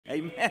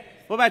Amen.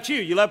 What about you?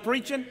 You love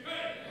preaching?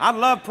 I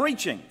love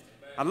preaching.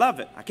 I love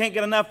it. I can't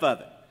get enough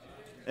of it.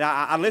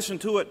 I listen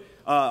to it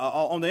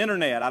on the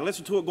internet. I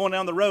listen to it going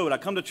down the road. I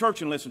come to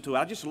church and listen to it.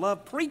 I just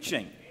love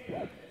preaching.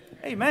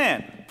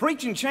 Amen.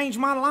 Preaching changed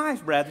my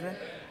life, brethren.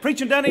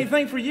 Preaching done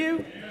anything for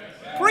you?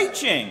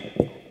 Preaching.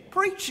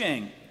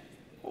 Preaching.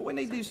 Well, we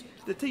need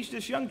to teach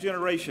this young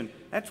generation.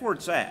 That's where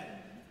it's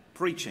at.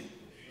 Preaching.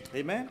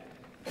 Amen.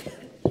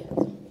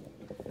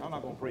 I'm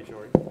not going to preach,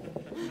 are you?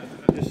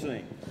 Just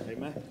sing.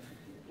 Amen.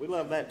 We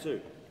love that too.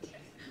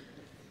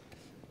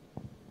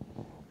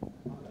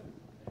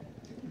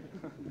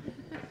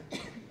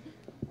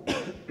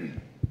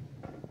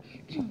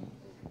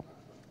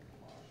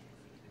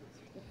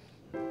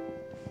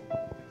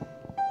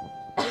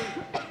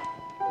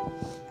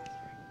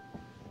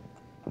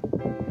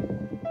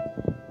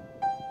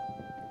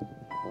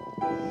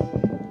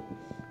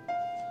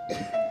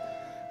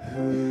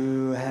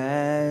 Who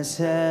has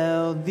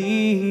held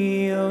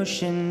the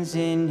oceans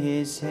in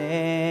his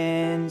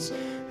hands?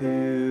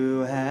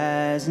 Who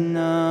has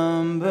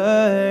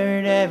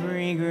numbered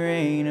every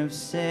grain of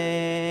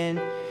sand?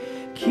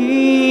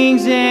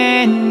 Kings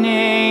and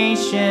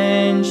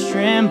nations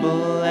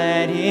tremble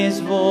at his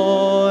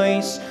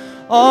voice.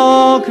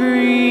 All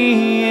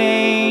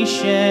creation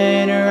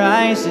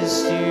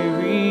rises to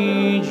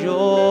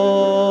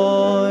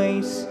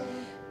rejoice.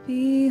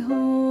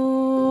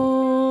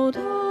 Behold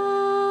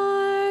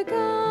our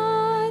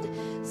God,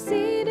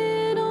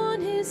 seated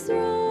on his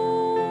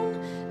throne.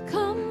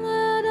 Come,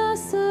 let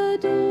us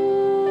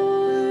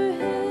adore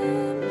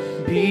him.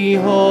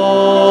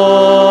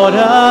 Behold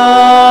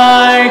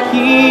our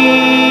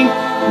King,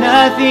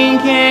 nothing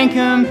can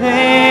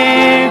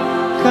compare.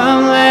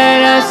 Come,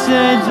 let us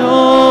adore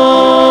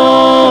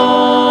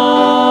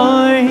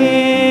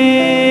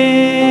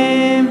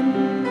him.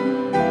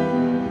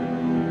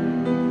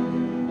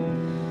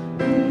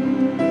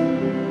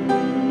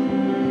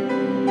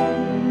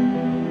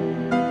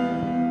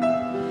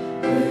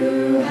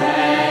 Who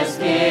has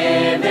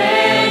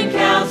given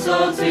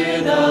counsel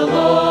to the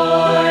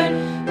Lord?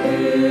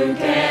 Who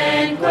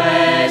can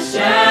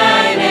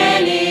question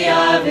any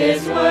of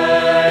his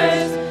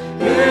words?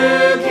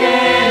 Who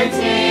can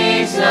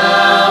teach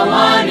the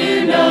one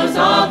who knows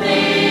all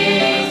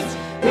things?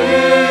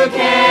 Who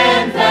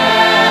can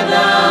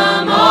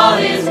fathom all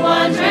his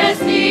wondrous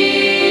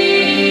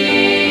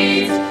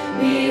deeds?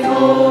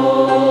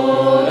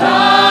 Behold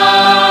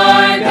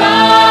our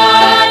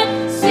God,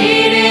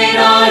 seated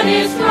on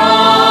his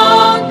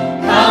throne.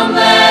 Come,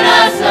 let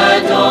us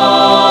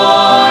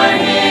adore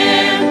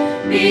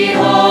him.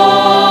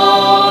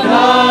 Behold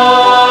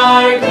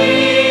our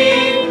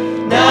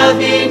King,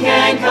 nothing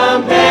can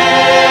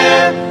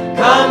compare.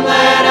 Come,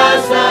 let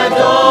us adore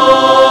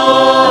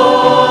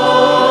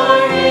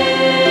him.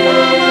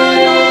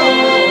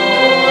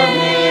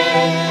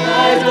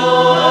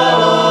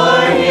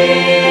 Adore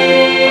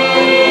him.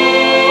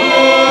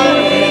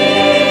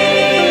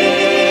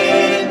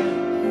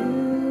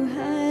 Who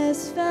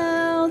has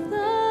felt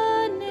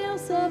the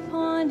nails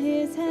upon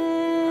his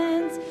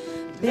hands?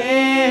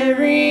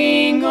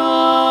 Bearing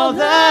all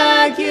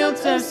the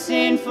guilt of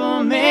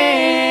sinful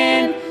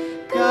man,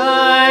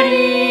 God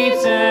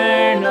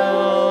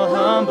eternal,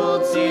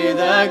 humbled to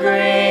the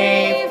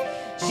grave.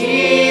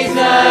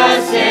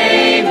 Jesus,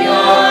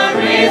 Savior,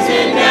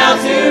 risen now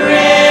to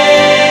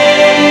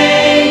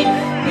reign.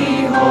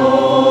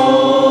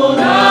 Behold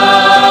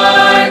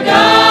our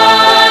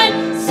God,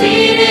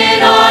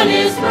 seated on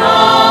his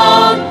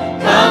throne.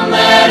 Come,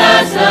 let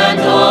us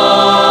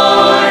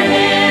adore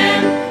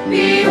him.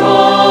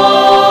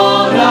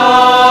 Behold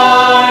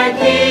our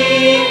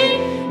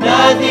King,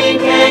 nothing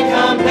can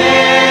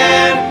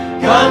compare.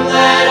 Come,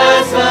 let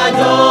us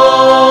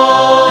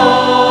adore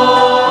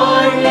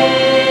him.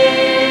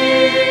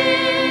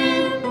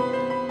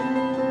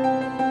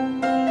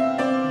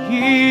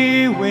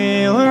 You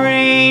will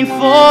reign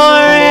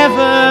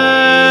forever.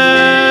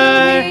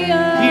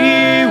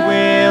 You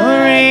will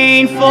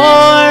reign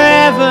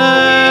forever.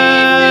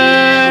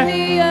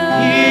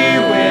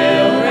 You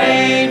will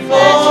reign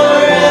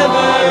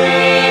forever.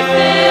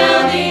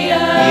 Refill the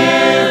earth.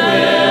 You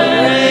will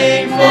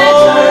reign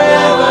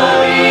forever.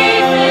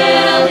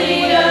 Refill the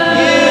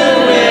earth. You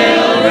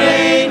will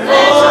reign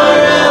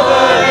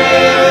forever.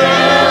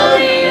 Refill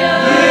the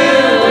earth.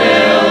 You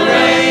will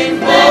reign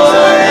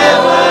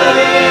forever.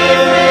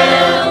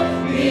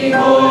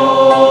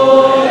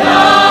 Behold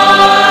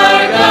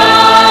our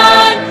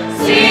God,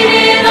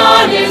 seated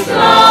on his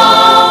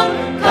throne.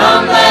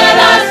 Come, let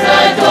us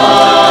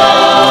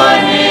adore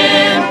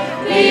him.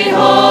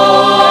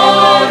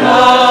 Behold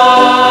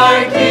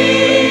our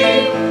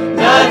King,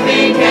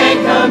 nothing can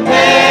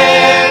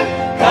compare.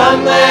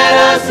 Come, let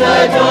us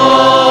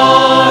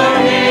adore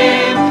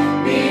him.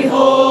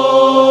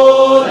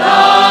 Behold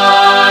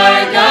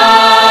our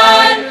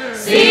God,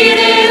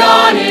 seated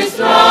on his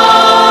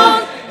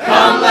throne.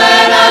 Come,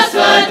 let us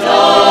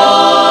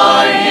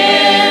adore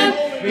him.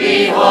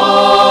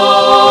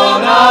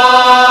 Behold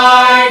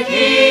our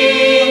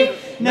King,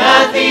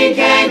 nothing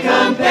can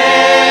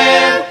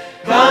compare.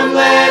 Come,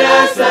 let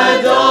us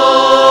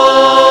adore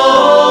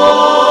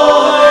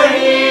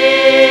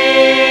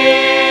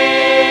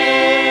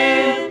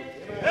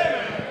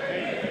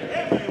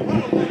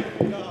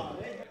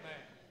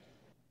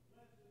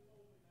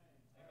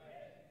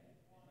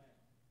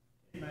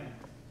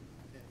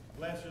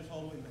Bless his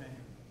holy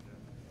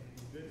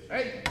name.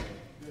 Hey.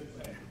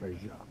 Praise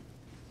God.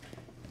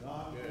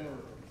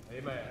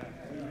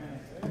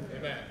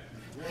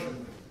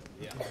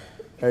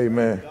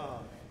 Amen.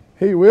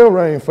 He will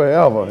reign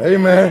forever.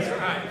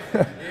 Amen.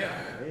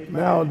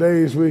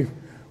 Nowadays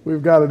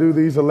we've got to do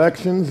these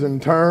elections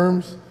and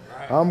terms.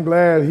 I'm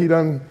glad he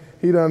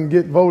doesn't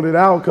get voted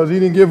out because he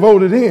didn't get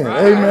voted in.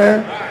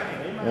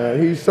 Amen.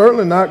 He's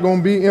certainly not going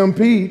to be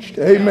impeached.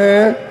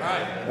 Amen.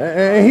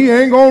 And he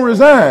ain't going to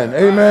resign.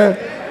 Amen.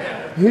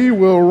 He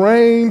will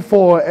reign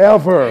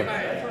forever.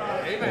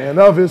 And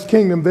of his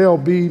kingdom there'll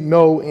be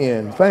no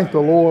end. Thank the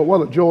Lord.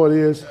 What a joy it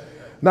is,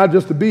 not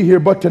just to be here,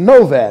 but to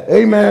know that.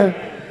 Amen.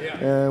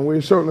 And we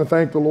certainly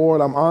thank the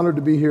Lord. I'm honored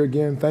to be here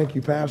again. Thank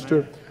you,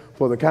 Pastor,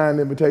 for the kind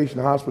invitation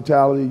and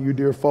hospitality. You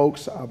dear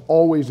folks, I've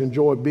always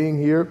enjoyed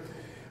being here.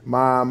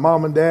 My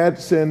mom and dad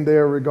send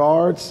their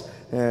regards,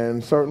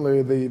 and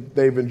certainly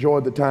they've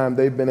enjoyed the time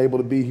they've been able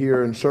to be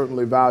here, and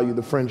certainly value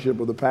the friendship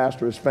of the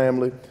pastor, his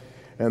family,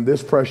 and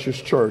this precious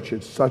church.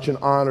 It's such an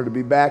honor to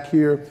be back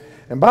here.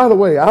 And by the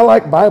way, I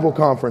like Bible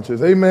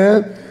conferences.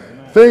 Amen.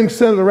 Things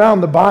centered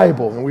around the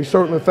Bible, and we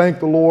certainly thank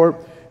the Lord.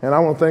 And I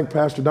want to thank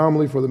Pastor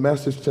Donnelly for the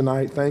message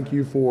tonight. Thank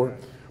you for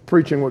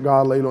preaching what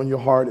God laid on your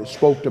heart. It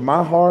spoke to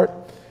my heart,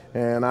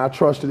 and I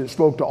trusted it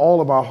spoke to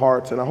all of our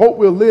hearts. And I hope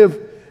we'll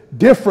live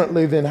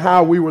differently than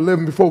how we were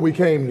living before we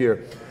came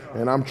here.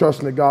 And I'm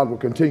trusting that God will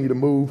continue to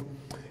move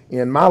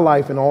in my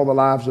life and all the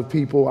lives of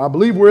people. I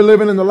believe we're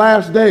living in the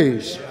last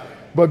days,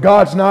 but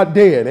God's not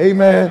dead.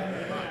 Amen.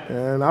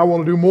 And I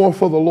want to do more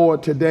for the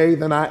Lord today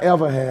than I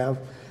ever have.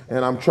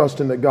 And I'm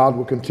trusting that God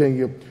will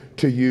continue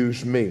to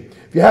use me.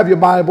 If you have your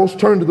Bibles,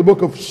 turn to the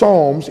book of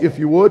Psalms, if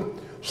you would.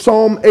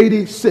 Psalm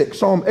 86.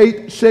 Psalm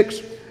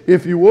 86,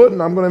 if you would.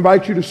 And I'm going to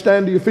invite you to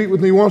stand to your feet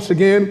with me once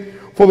again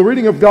for the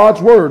reading of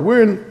God's Word.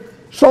 We're in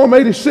Psalm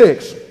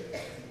 86.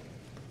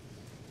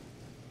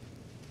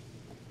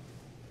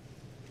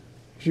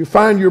 As you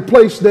find your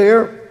place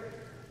there,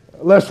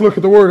 let's look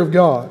at the Word of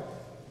God.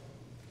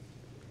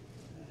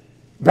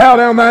 Bow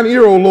down thine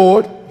ear, O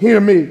Lord, hear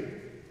me,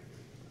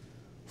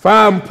 for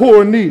I am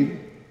poor and needy.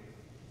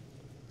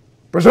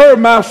 Preserve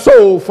my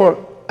soul,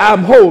 for I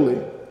am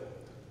holy.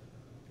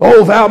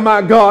 O thou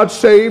my God,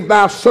 save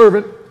thy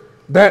servant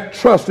that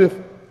trusteth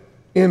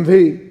in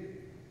thee.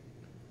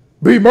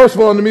 Be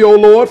merciful unto me, O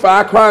Lord, for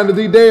I cry unto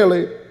thee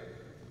daily.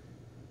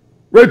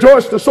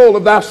 Rejoice the soul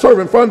of thy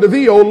servant, for unto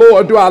thee, O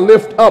Lord, do I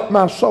lift up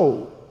my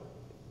soul.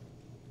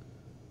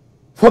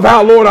 For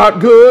thou, Lord, art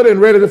good and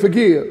ready to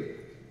forgive,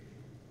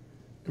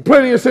 and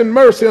plenteous in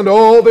mercy unto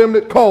all them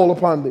that call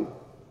upon thee.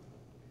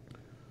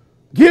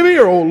 Give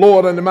ear, O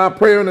Lord, unto my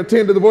prayer, and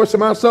attend to the voice of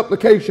my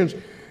supplications.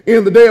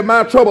 In the day of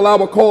my trouble I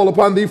will call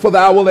upon thee, for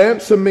thou wilt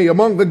answer me.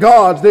 Among the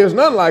gods there is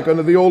none like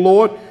unto thee, O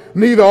Lord,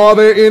 neither are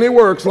there any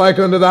works like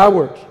unto thy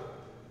works.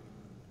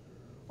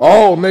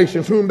 All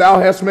nations whom thou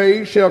hast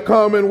made shall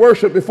come and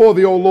worship before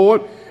thee, O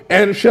Lord,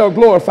 and shall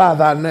glorify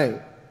thy name.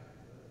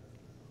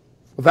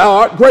 For thou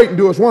art great and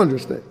doest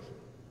wondrous things.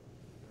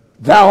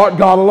 Thou art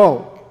God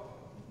alone.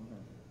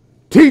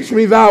 Teach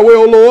me thy way,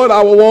 O Lord,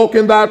 I will walk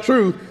in thy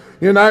truth.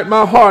 Unite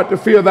my heart to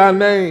fear thy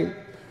name.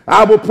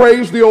 I will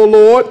praise thee, O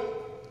Lord,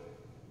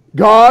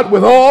 God,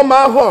 with all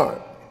my heart,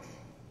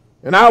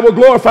 and I will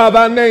glorify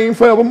thy name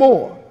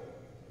forevermore.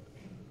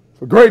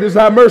 For great is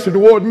thy mercy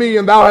toward me,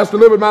 and thou hast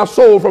delivered my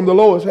soul from the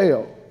lowest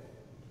hell.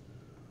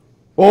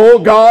 O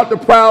God, the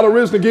proud are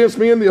risen against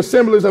me, and the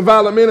assemblies of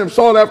violent men have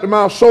sought after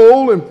my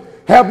soul, and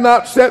have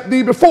not set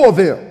thee before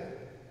them.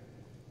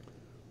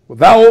 For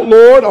thou, O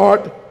Lord,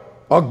 art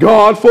a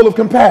God full of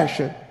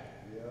compassion,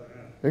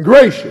 and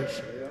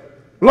gracious,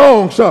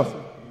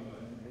 long-suffering,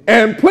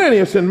 and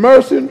plenteous in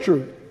mercy and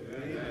truth.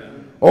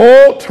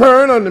 Oh,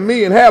 turn unto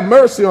me and have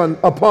mercy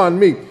upon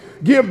me.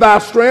 Give thy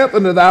strength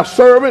unto thy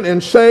servant,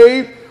 and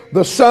save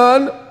the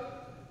son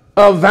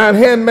of thine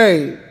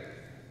handmaid.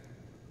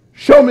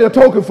 Show me a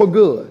token for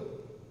good,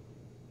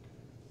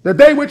 that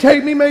they which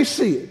hate me may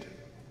see it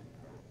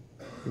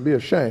and be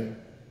ashamed.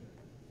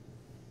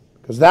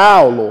 Because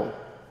thou, Lord,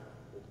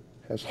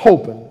 hast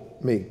holpen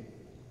me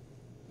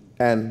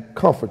and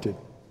comforted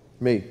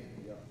me.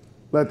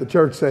 Let the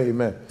church say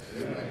amen.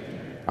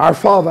 Amen. Our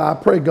Father, I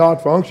pray, God,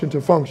 for unction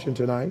to function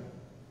tonight.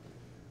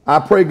 I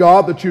pray,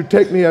 God, that you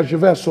take me as your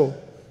vessel.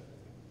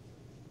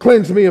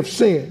 Cleanse me of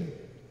sin.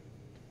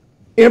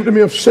 Empty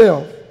me of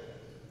self.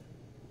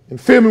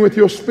 And fill me with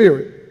your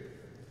spirit.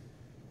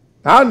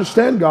 I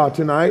understand, God,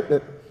 tonight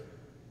that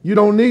you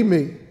don't need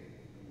me,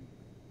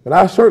 but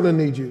I certainly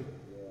need you.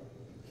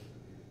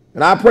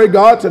 And I pray,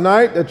 God,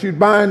 tonight that you'd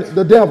bind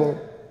the devil,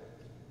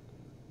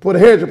 put a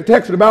hedge of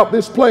protection about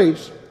this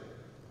place,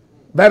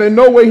 that in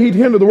no way he'd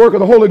hinder the work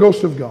of the Holy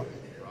Ghost of God.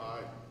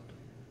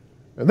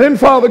 And then,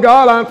 Father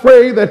God, I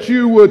pray that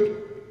you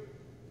would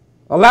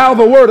allow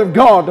the word of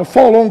God to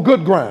fall on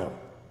good ground,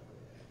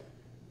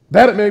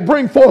 that it may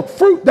bring forth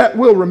fruit that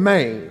will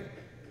remain.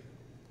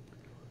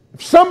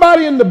 If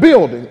somebody in the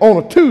building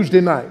on a Tuesday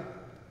night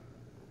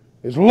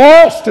is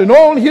lost and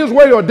on his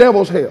way to a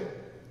devil's hell,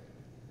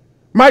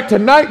 Might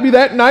tonight be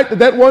that night that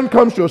that one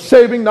comes to a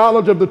saving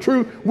knowledge of the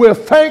truth. We're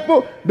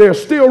thankful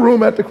there's still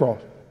room at the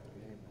cross.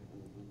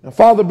 Now,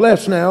 Father,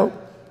 bless now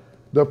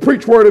the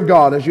preached word of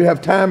God as you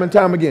have time and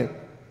time again.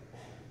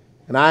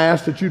 And I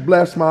ask that you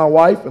bless my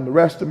wife and the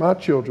rest of my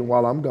children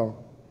while I'm gone.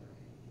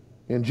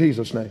 In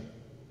Jesus' name.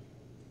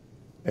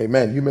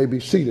 Amen. You may be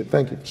seated.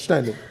 Thank you for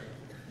standing.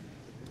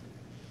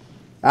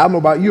 I don't know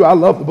about you, I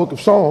love the book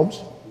of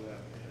Psalms.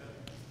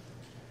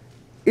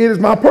 It is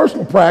my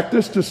personal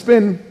practice to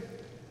spend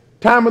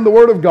time in the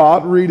Word of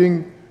God,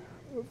 reading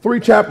 3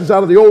 chapters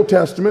out of the Old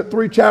Testament,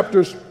 3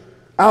 chapters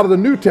out of the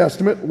New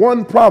Testament,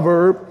 1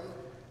 proverb,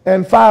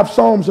 and 5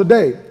 Psalms a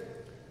day.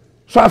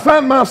 So I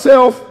find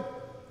myself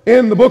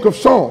in the book of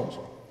Psalms.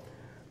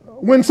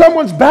 When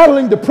someone's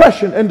battling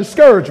depression and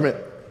discouragement,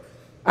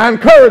 I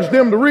encourage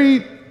them to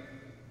read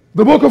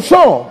the book of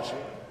Psalms.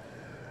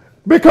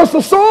 Because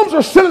the Psalms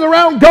are centered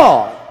around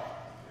God.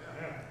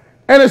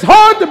 And it's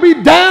hard to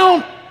be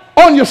down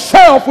on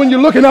yourself when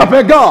you're looking up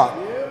at God.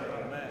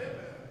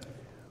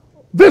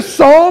 This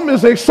psalm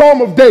is a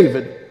psalm of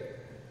David.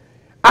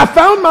 I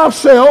found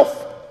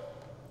myself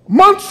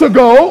months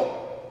ago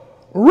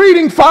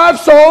reading 5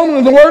 psalms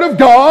in the Word of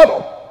God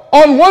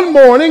on one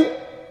morning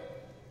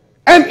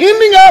and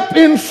ending up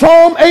in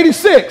Psalm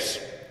 86.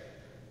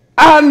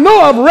 I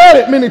know I've read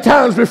it many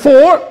times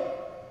before.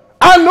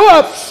 I know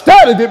I've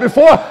studied it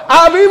before.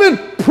 I've even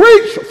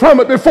preached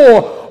from it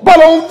before.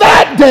 But on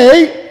that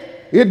day,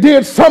 it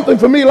did something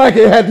for me like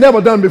it had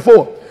never done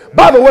before.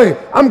 By the way,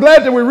 I'm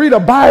glad that we read a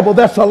Bible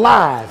that's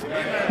alive.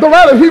 The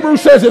writer of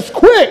Hebrews says it's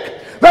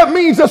quick. That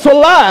means it's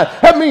alive.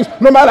 That means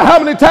no matter how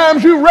many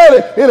times you read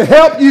it, it'll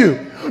help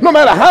you. No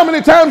matter how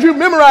many times you've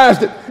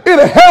memorized it,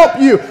 it'll help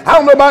you. I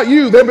don't know about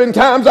you. There have been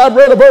times I've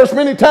read a verse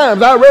many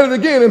times. I read it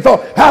again and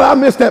thought, how did I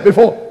miss that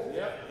before?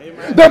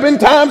 There have been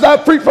times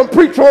I've preached from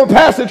a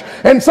passage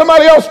and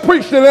somebody else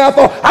preached it and I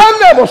thought, I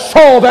never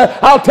saw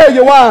that. I'll tell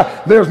you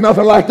why. There's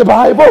nothing like the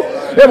Bible.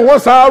 Every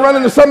once in a while I run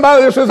into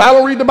somebody that says, I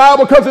don't read the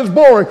Bible because it's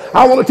boring.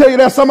 I want to tell you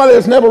that's somebody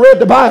that's never read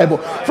the Bible.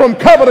 From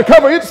cover to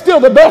cover, it's still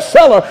the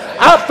bestseller.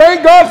 I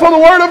thank God for the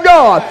Word of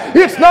God.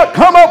 It's not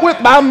come up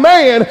with by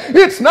man.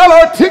 It's not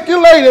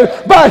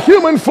articulated by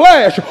human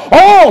flesh.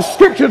 All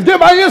scriptures given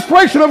by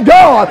inspiration of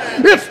God.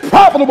 It's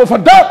profitable for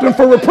doctrine,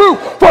 for reproof,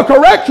 for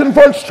correction,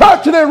 for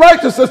instruction in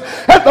righteousness,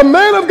 that the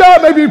man of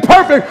God may be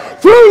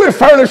perfect, truly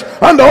furnished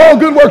unto all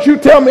good works. You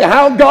tell me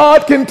how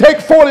God can take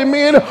 40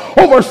 men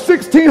over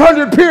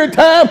 1,600 period of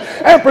time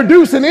and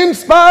produce an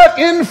inspired,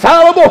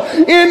 infallible,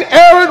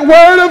 inerrant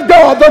word of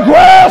God. The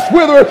grass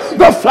withereth,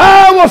 the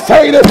flower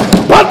fadeth,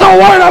 but the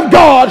word of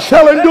God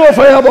shall endure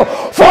forever.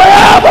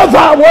 Forever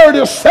thy word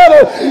is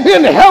settled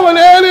in heaven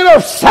and in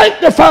earth.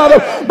 Sanctify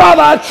them by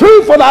thy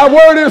truth, for thy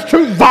word is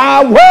truth.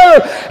 Thy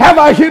word have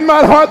I hid in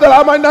my heart that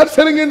I might not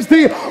sin against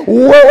thee.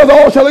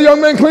 Wherewithal shall a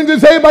young man cleanse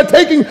his head? By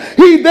taking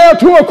heed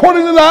thereto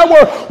according to thy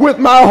word. With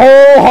my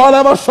whole heart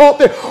have I sought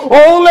thee.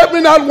 Oh, let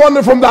me not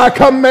wander from thy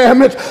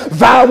commandments.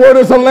 Thy word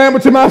is a lamp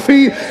unto my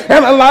feet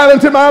and a light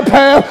unto my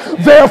path.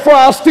 Therefore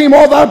I esteem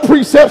all thy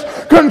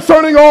precepts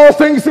concerning all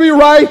things to be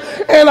right,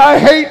 and I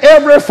hate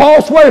every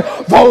false way.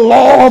 The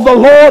law of the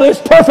Lord is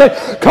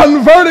perfect,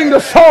 converting the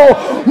soul.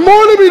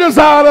 More to be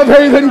desired of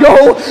hay than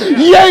gold,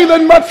 yea,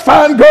 than much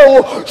fine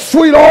gold,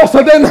 sweet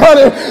also than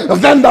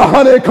the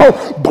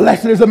honeycomb.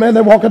 Blessed is the man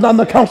that walketh not in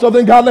the counsel of the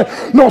ungodly,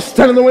 nor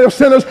stand in the way of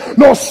sinners,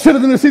 nor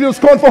sitteth in the seat of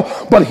the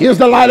scornful. But his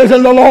delight is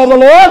in the law of the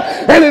Lord,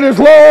 and in his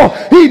law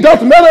he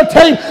doth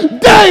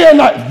meditate day and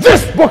night.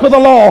 This book of the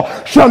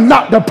law shall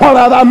not depart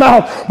out of thy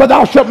mouth, but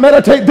thou shalt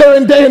meditate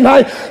therein day and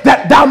night,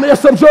 that thou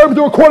mayest observe to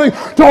do according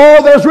to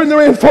all that is written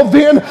therein. For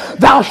then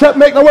thou shalt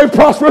make thy way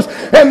prosperous,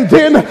 and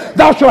then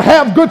thou shalt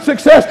have good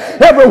success.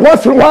 Every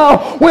once in a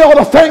while we ought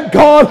to thank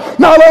God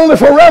not only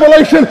for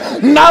revelation,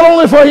 not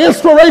only for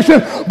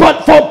inspiration,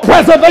 but for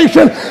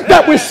preservation,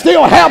 that we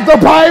still have the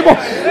Bible,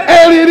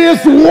 and it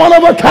is one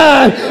of a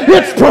kind.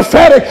 It's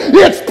prophetic,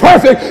 it's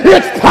perfect,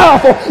 it's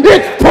powerful,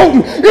 it's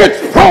potent,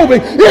 it's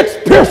probing, it's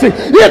piercing,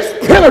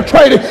 it's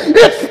penetrating,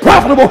 it's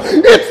profitable,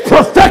 it's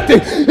perfecting,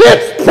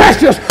 it's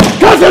precious,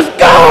 because it's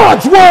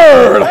God's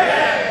word.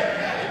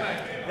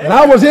 And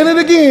I was in it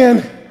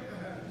again,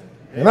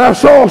 and I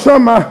saw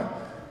something I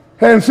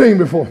hadn't seen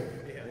before.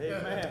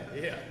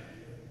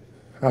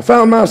 I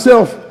found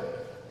myself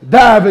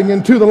diving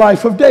into the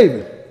life of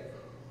David.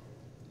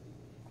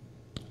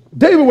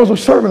 David was a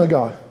servant of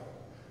God.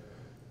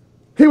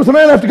 He was a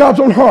man after God's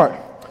own heart.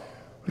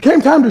 It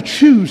came time to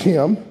choose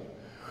him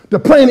to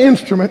play an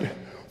instrument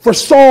for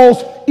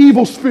Saul's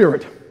evil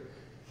spirit.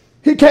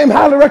 He came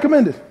highly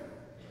recommended.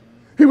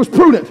 He was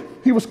prudent.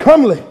 He was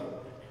comely.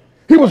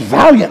 He was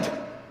valiant.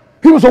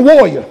 He was a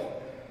warrior.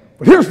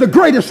 But here's the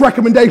greatest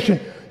recommendation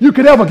you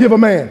could ever give a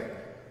man.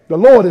 The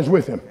Lord is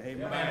with him.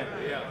 Amen.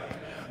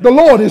 The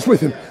Lord is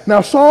with him.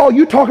 Now, Saul,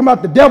 you talking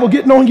about the devil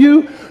getting on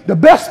you? The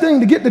best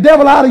thing to get the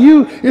devil out of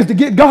you is to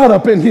get God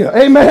up in here.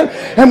 Amen.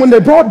 And when they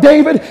brought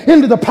David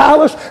into the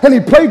palace and he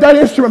played that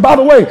instrument, by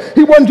the way,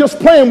 he wasn't just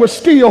playing with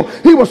skill,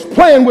 he was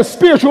playing with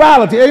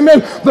spirituality. Amen.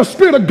 The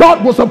Spirit of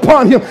God was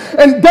upon him.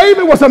 And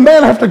David was a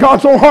man after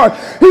God's own heart.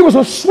 He was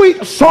a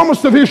sweet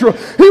psalmist of Israel.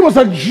 He was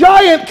a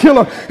giant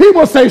killer. He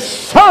was a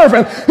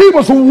servant. He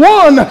was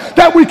one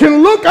that we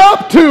can look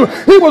up to.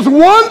 He was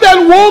one that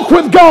walked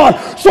with God.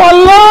 So I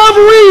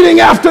love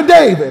reading after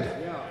David.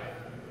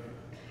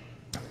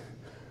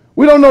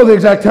 We don't know the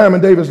exact time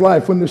in David's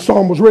life when this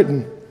psalm was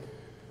written,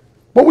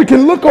 but we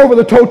can look over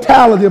the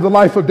totality of the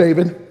life of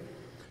David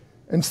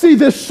and see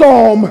this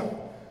psalm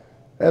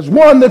as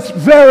one that's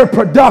very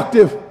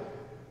productive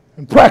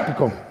and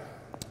practical.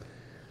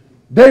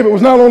 David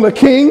was not only a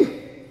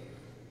king,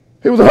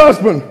 he was a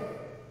husband,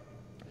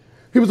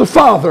 he was a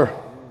father,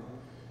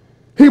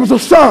 he was a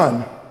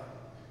son,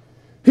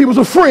 he was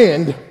a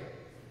friend,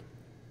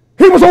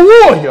 he was a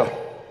warrior,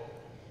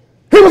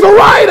 he was a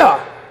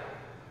writer,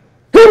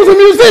 he was a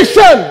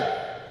musician,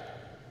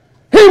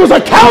 he was a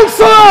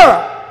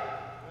counselor,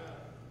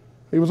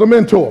 he was a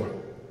mentor.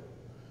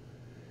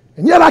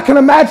 And yet I can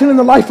imagine in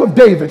the life of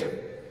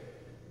David,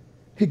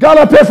 he got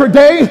up every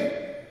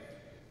day,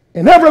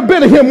 and every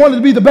bit of him wanted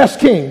to be the best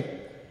king,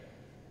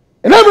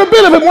 and every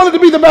bit of him wanted to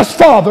be the best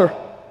father,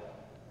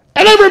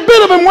 and every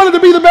bit of him wanted to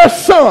be the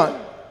best son,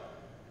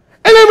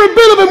 and every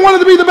bit of him wanted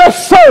to be the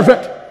best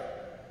servant,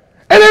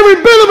 and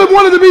every bit of him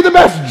wanted to be the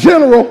best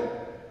general,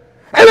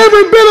 and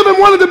every bit of him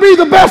wanted to be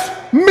the best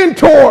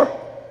mentor,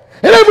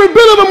 and every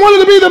bit of him wanted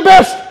to be the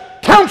best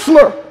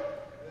counselor.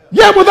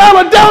 Yet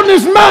without a doubt in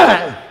his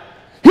mind,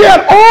 he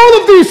had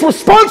all of these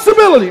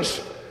responsibilities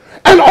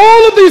and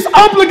all of these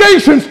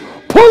obligations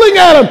pulling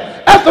at him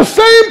at the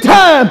same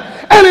time,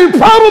 and he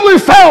probably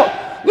felt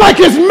like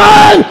his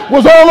mind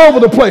was all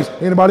over the place.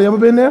 Anybody ever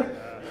been there?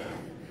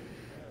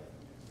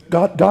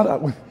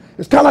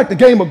 It's kind of like the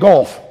game of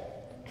golf.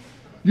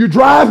 You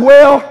drive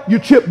well, you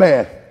chip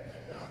bad.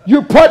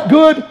 You putt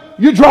good,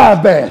 you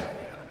drive bad.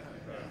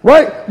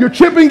 Right? Your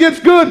chipping gets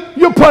good,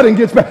 your putting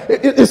gets bad.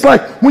 It's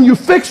like when you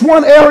fix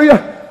one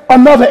area,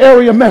 another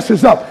area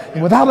messes up.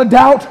 And without a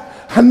doubt,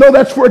 I know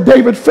that's where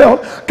David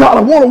felt. God,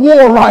 I want to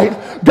war right.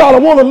 God, I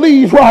want to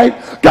lead right.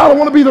 God, I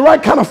want to be the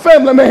right kind of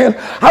family man.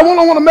 I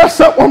don't want to mess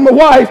up on my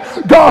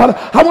wife. God,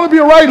 I want to be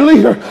a right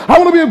leader. I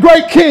want to be a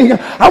great king.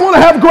 I want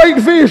to have great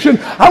vision.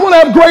 I want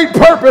to have great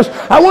purpose.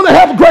 I want to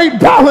have great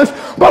balance.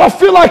 But I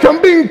feel like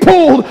I'm being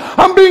pulled.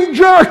 I'm being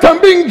jerked. I'm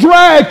being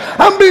dragged.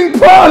 I'm being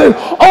prodded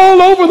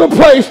all over the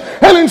place.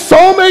 And in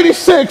Psalm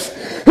 86,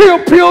 he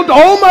appealed to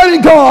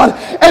Almighty God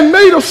and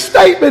made a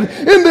statement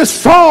in this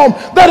psalm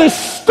that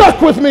has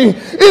stuck with me.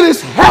 It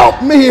has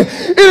helped me.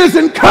 It has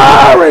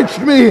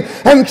encouraged me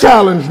and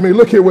challenged me.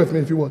 Look here with me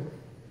if you would.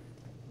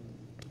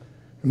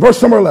 In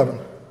verse number 11.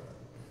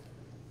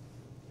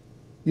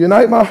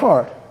 Unite my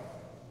heart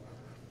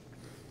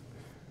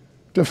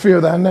to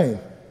fear thy name.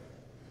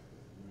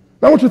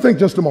 Now I want you to think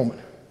just a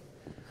moment.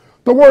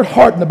 The word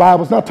heart in the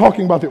Bible is not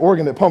talking about the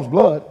organ that pumps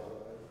blood.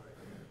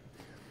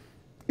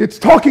 It's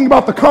talking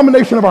about the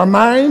combination of our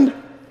mind,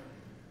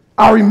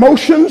 our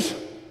emotions,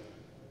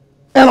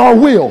 and our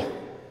will.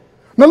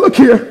 Now look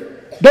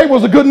here, David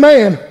was a good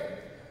man.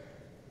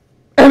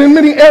 And in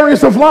many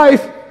areas of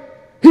life,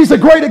 he's a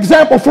great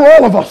example for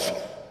all of us.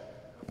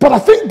 But I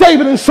think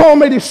David in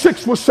Psalm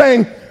 86 was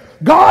saying,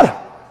 God,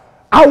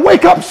 I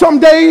wake up some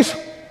days,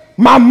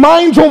 my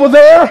mind's over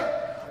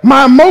there,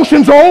 my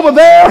emotions are over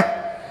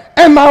there,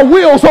 and my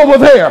will's over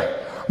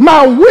there.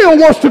 My will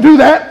wants to do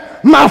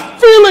that, my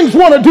feelings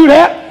want to do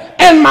that,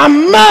 and my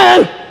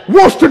mind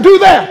wants to do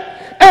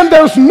that. And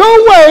there's no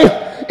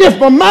way, if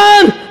my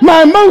mind,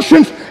 my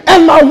emotions,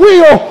 and my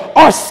will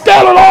are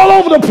scattered all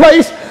over the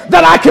place,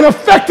 that I can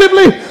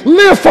effectively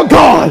live for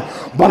God.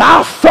 But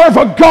I serve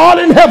a God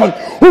in heaven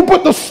who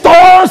put the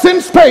stars in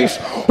space,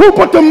 who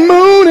put the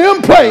moon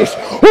in place,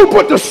 who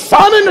put the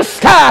sun in the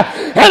sky,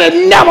 and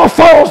it never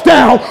falls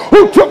down,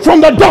 who took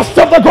from the dust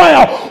of the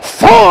ground,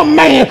 formed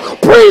man,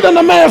 breathed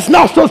into man's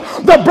nostrils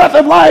the breath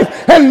of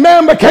life, and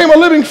man became a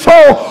living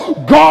soul.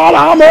 God,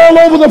 I'm all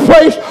over the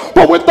place,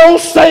 but with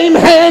those same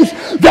hands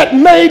that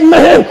made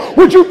man,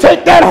 would you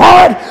take that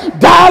heart,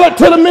 dial it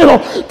to the middle,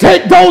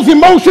 take those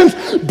emotions,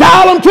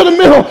 dial them to the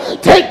middle,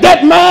 take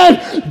that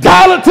mind,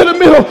 dial it to the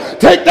middle,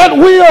 take that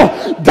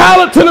will,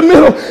 dial it to the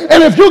middle,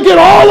 and if you get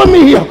all of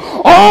me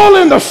all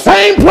in the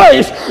same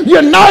place,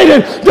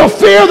 united to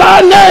fear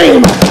thy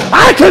name,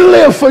 I can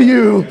live for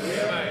you.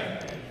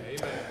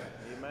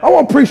 I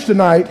want to preach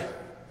tonight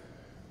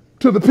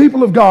to the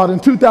people of God in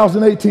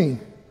 2018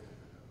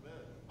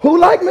 who,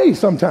 like me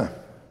sometimes,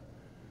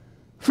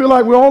 feel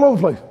like we're all over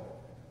the place.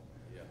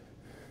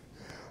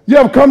 You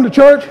ever come to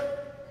church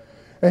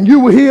and you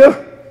were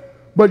here,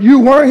 but you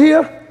weren't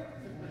here?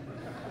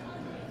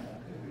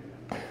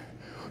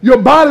 Your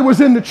body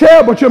was in the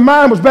chair, but your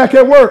mind was back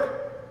at work.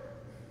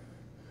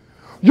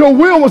 Your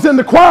will was in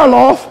the choir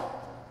loft,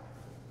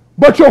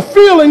 but your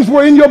feelings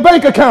were in your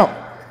bank account.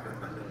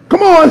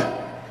 Come on.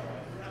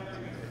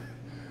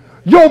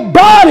 Your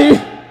body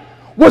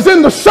was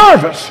in the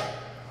service,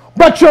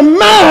 but your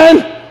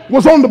mind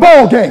was on the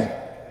ball game.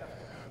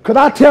 Could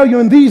I tell you,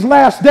 in these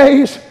last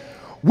days,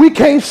 we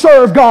can't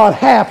serve God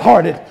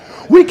half-hearted.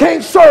 We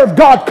can't serve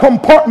God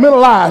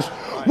compartmentalized.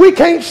 We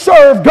can't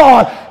serve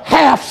God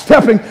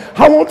half-stepping.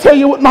 I won't tell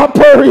you what my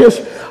prayer is.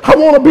 I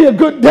want to be a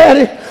good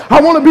daddy. I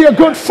want to be a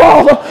good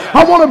father.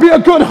 I want to be a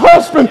good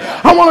husband.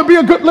 I want to be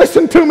a good,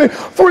 listen to me,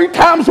 3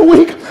 times a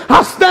week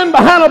I stand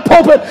behind a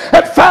pulpit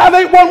at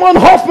 5811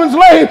 Hoffman's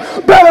Lane,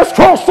 Bellis,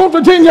 Crossroads,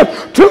 Virginia,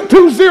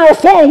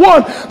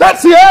 22041.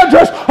 That's the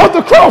address of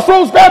the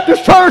Crossroads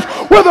Baptist Church,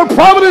 where the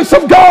providence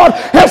of God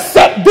has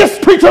set this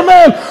preacher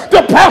man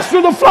to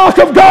pastor the flock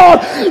of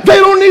God.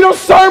 They don't need a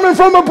sermon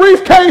from a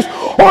briefcase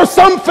or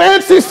some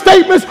fancy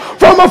statements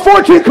from a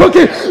fortune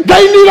cookie.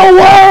 They need a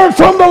word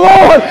from the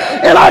Lord.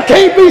 And I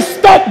can't be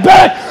stuck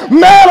back,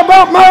 mad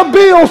about my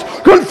bills,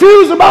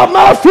 confused about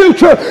my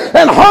future,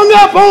 and hung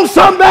up on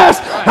some mess.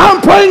 I'm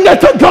praying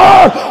that the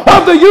God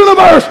of the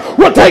universe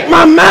will take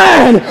my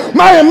mind,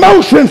 my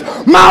emotions,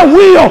 my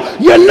will,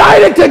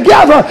 unite it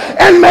together,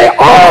 and may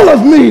all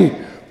of me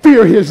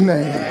fear his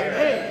name.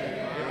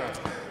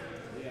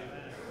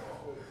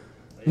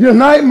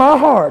 Unite my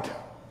heart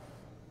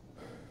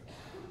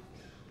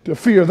to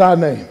fear thy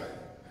name.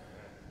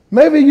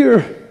 Maybe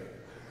you're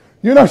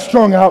not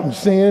strung out in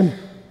sin.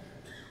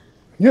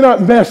 You're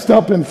not messed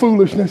up in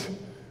foolishness.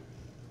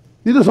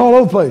 You're just all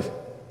over the place.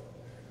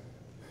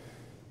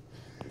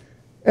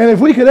 And if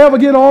we could ever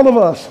get all of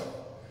us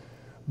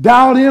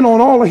dialed in on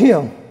all of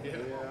him,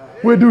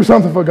 we'll do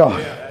something for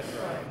God.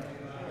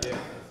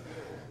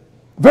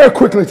 Very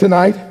quickly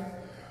tonight,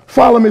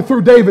 follow me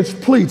through David's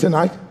plea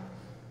tonight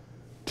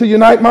to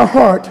unite my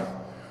heart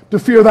to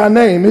fear thy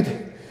name.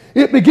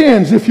 It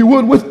begins, if you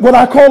would, with what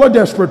I call a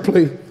desperate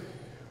plea.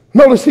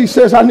 Notice he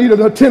says, I need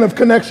an attentive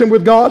connection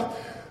with God.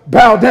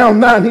 Bow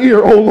down thine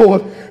ear, O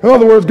Lord. In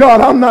other words,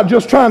 God, I'm not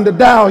just trying to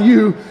dial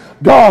you.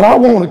 God, I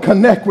want to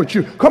connect with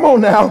you. Come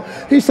on now.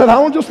 He said, I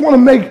don't just want to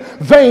make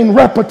vain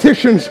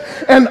repetitions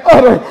and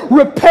utter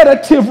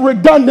repetitive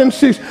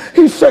redundancies.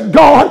 He said,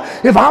 God,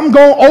 if I'm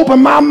going to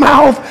open my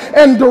mouth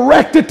and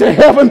direct it to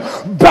heaven,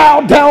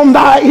 bow down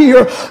thy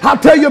ear. I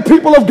tell you,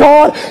 people of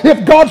God,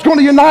 if God's going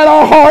to unite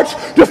our hearts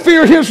to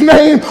fear his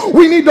name,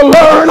 we need to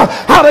learn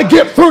how to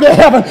get through to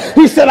heaven.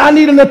 He said, I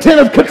need an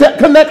attentive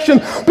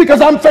connection because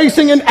I'm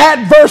facing an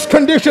adverse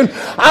condition.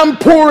 I'm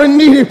poor and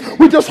needy.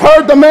 We just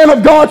heard the man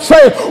of God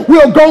say,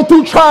 we'll go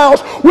through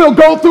trials. We'll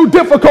go through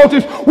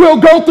difficulties.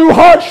 We'll go through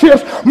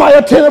hardships. My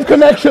attentive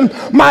connection,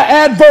 my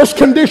adverse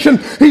condition.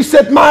 He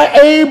said, my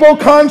able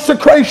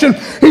consecration.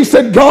 He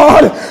said,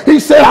 God, he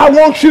said, I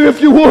want you, if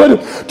you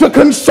would, to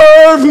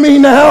conserve me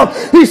now.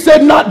 He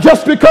said, not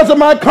just because of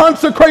my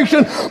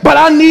consecration, but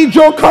I need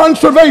your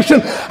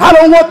conservation. I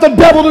don't want the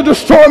devil to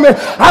destroy me.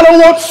 I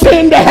don't want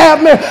sin to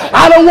have me.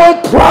 I don't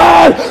want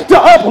pride to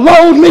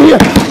upload me.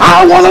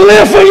 I want to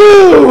live for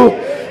you.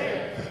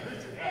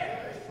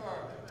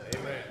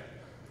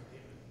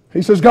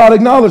 He says, God,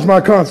 acknowledge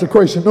my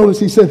consecration. Notice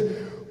he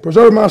said,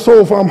 preserve my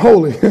soul for I'm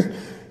holy.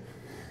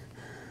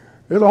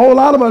 There's a whole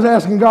lot of us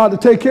asking God to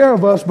take care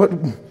of us, but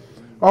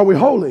are we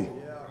holy?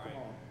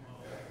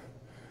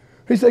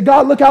 He said,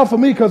 God, look out for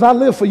me because I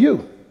live for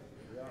you.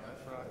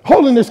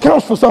 Holiness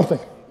counts for something.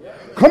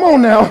 Come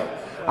on now.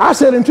 I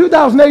said in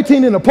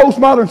 2018, in a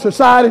postmodern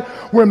society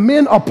where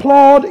men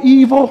applaud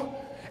evil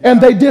and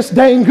they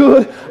disdain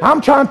good, I'm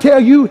trying to tell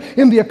you,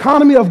 in the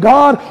economy of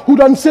God, who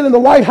doesn't sit in the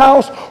White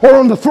House or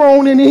on the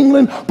throne in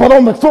England, but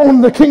on the throne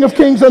of the King of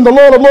Kings and the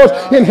Lord of Lords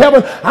in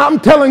heaven, I'm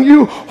telling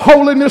you,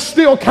 holiness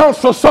still counts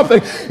for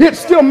something. It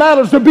still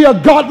matters to be a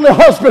godly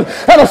husband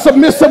and a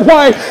submissive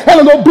wife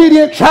and an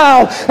obedient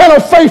child and a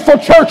faithful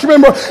church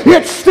member.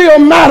 It still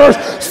matters.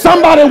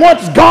 Somebody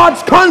wants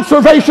God's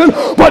conservation,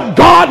 but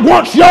God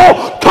wants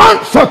your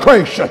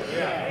consecration.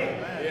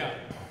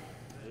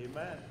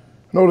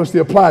 Notice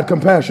the applied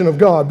compassion of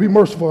God. Be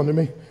merciful unto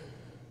me,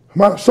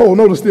 my soul.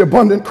 Notice the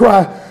abundant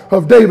cry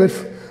of David.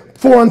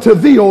 For unto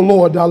thee, O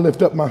Lord, I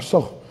lift up my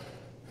soul.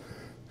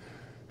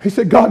 He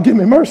said, God, give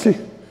me mercy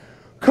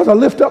because I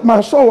lift up my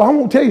soul. I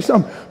want to tell you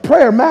something.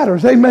 Prayer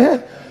matters.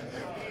 Amen.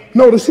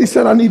 Notice he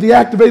said, I need the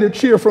activated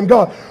cheer from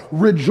God.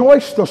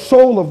 Rejoice the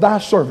soul of thy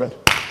servant.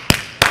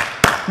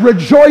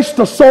 Rejoice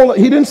the soul.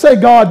 He didn't say,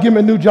 God, give me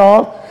a new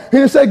job. He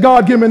didn't say,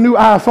 God, give me a new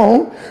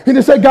iPhone. He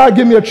didn't say, God,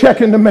 give me a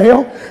check in the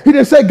mail. He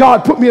didn't say,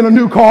 God, put me in a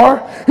new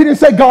car. He didn't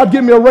say, God,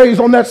 give me a raise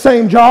on that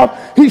same job.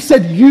 He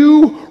said,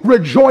 you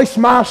rejoice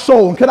my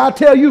soul. And can I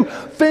tell you,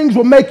 things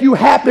will make you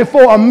happy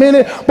for a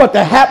minute, but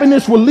the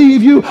happiness will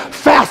leave you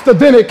faster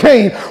than it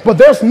came. But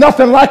there's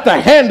nothing like the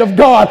hand of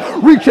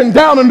God reaching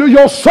down into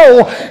your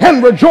soul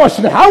and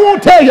rejoicing. I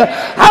won't tell you,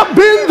 I've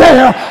been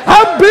there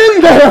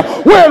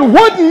where it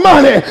wasn't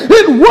money,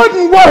 it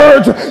wasn't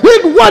words,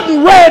 it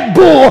wasn't Red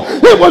Bull,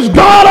 it was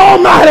God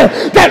Almighty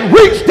that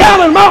reached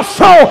down in my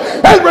soul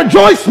and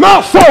rejoiced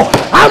my soul.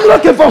 I'm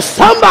looking for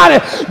somebody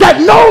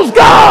that knows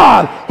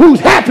God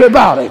who's happy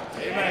about it.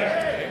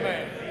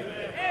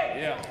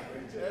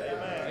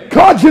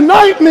 God,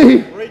 unite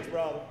me.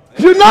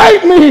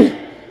 Unite me.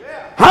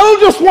 I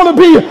don't just want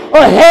to be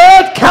a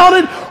head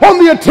counted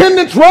on the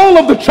attendance roll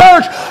of the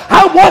church.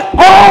 I want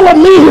all of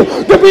me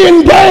to be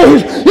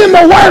engaged in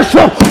the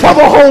worship of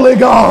a holy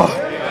God.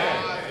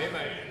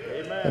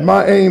 And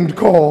my aimed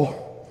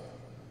call,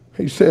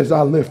 he says,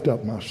 I lift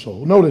up my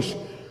soul. Notice,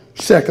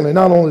 secondly,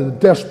 not only the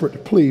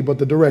desperate plea, but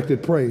the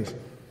directed praise.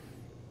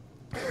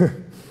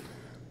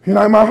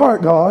 Unite my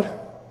heart, God,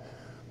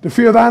 to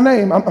fear thy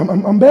name.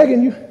 I'm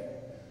begging you.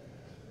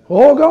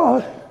 Oh,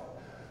 God,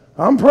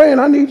 I'm praying.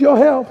 I need your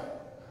help.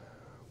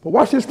 But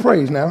watch this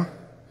praise now.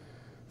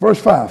 Verse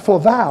 5, for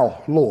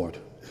thou, Lord,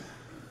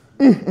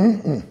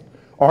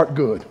 art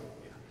good.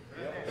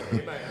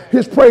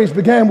 His praise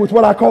began with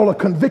what I call a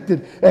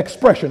convicted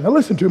expression. Now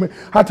listen to me.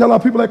 I tell our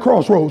people at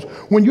Crossroads,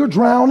 when you're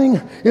drowning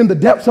in the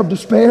depths of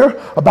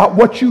despair about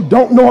what you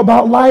don't know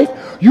about life,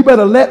 you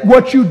better let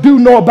what you do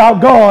know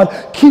about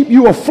God keep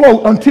you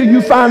afloat until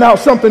you find out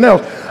something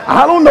else.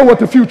 I don't know what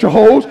the future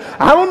holds.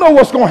 I don't know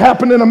what's going to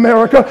happen in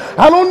America.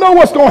 I don't know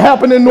what's going to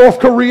happen in North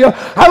Korea.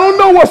 I don't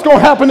know what's going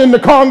to happen in the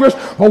Congress.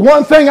 But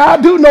one thing I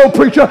do know,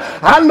 preacher,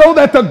 I know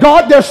that the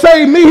God that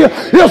saved me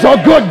is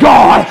a good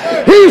God.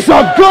 He's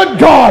a good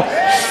God.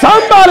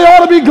 Somebody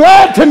ought to be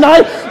glad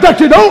tonight that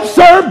you don't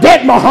serve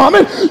dead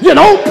Muhammad. You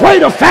don't pray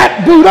to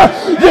fat Buddha.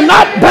 You're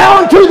not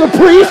bowing to the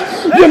priest.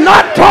 You're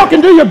not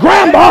talking to your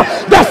grandma.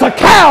 That's a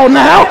cow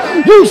now.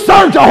 You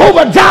serve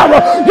Jehovah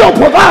Jireh, your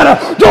provider.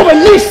 Jehovah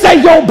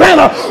Nissi, your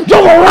banner.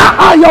 Jehovah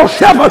Ra'ah, your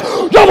shepherd.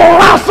 Jehovah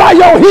Rapha,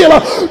 your healer.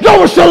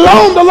 Jehovah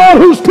Shalom, the Lord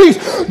whose peace.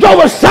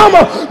 Jehovah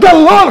Shammah, the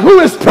Lord who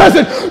is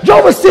present.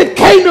 Jehovah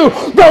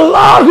Sidkenu, the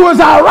Lord who is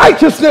our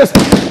righteousness.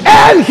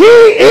 And he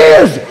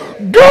is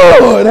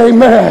good.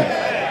 Amen.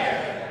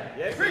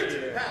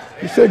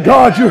 He said,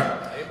 God,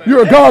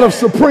 you're a God of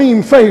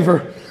supreme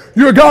favor.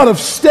 You're a God of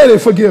steady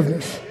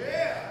forgiveness.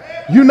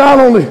 You not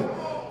only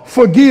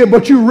forgive,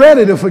 but you're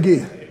ready to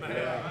forgive.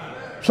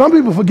 Some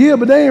people forgive,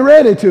 but they ain't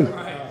ready to.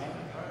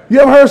 You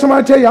ever heard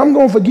somebody tell you, I'm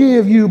going to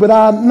forgive you, but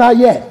I'm not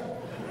yet.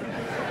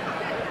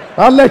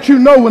 I'll let you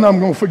know when I'm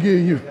going to forgive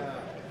you.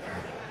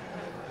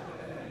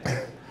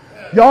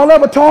 Y'all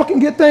ever talk and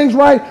get things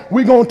right?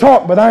 We're going to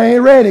talk, but I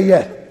ain't ready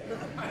yet.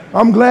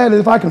 I'm glad that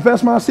if I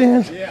confess my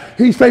sins,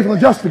 he's faithful and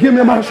just to forgive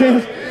me of my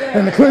sins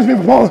and to cleanse me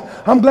from all.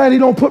 I'm glad he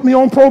don't put me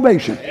on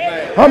probation.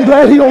 I'm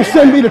glad he don't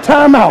send me to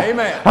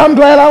timeout. I'm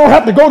glad I don't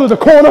have to go to the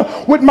corner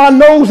with my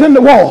nose in the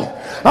wall.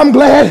 I'm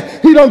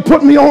glad he doesn't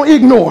put me on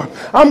ignore.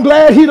 I'm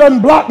glad he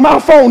doesn't block my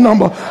phone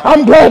number.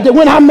 I'm glad that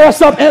when I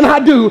mess up, and I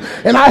do,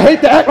 and I hate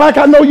to act like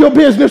I know your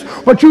business,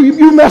 but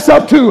you mess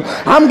up too.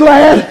 I'm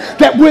glad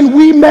that when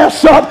we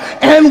mess up,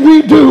 and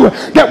we do,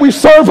 that we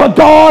serve a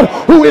God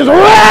who is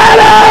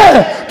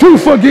ready to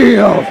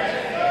forgive.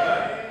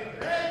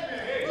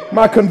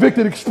 My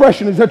convicted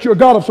expression is that you're a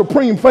God of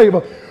supreme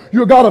favor.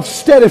 You're a God of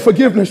steady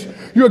forgiveness.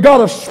 You're a God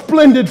of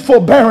splendid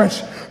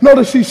forbearance.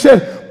 Notice he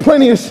said,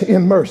 plenteous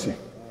in mercy.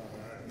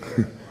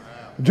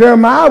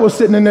 Jeremiah was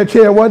sitting in that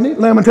chair, wasn't he?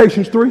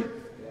 Lamentations 3.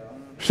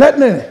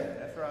 Sitting in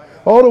it.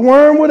 Oh, the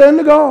wormwood and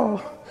the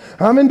gall.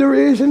 I'm in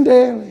derision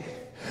daily.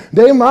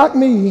 They mock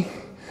me.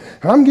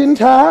 I'm getting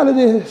tired of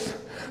this.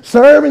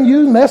 Serving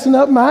you, messing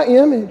up my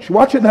image.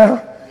 Watch it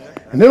now.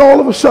 And then all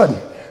of a sudden,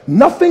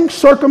 nothing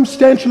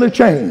circumstantially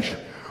changed,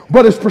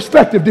 but his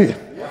perspective did.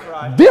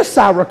 This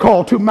I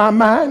recall to my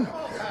mind.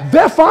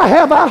 Therefore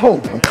have I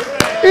hope.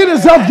 It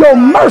is of your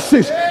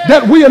mercies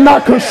that we are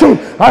not consumed.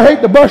 I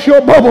hate to bust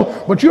your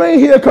bubble, but you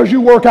ain't here because you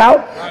work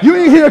out. You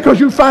ain't here because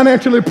you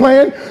financially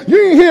plan.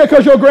 You ain't here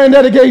because your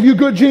granddaddy gave you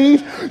good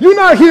genes. You're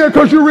not here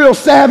because you're real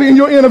savvy in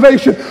your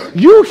innovation.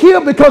 You here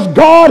because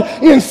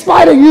God, in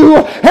spite of you,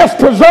 has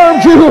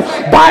preserved you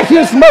by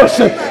his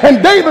mercy.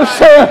 And David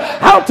said,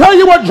 I'll tell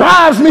you what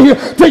drives me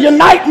to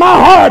unite my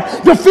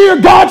heart, to fear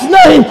God's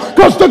name,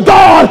 because the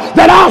God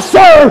that I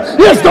serve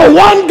is the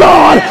one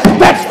God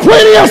that's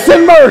plenteous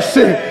in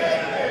mercy.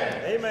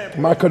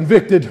 My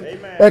convicted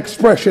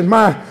expression,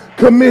 my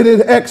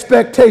committed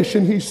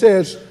expectation, he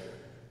says,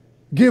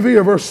 give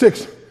ear, verse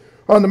 6,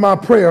 unto my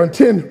prayer, and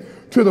tend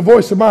to the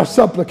voice of my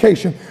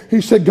supplication. He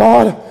said,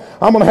 God,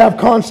 I'm going to have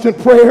constant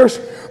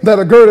prayers that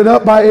are girded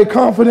up by a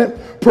confident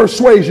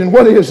persuasion.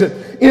 What is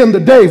it? In the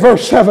day,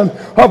 verse 7,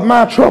 of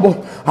my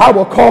trouble, I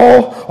will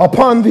call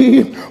upon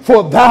thee,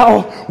 for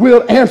thou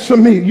wilt answer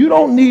me. You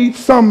don't need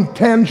some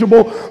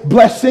tangible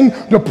blessing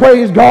to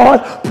praise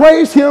God.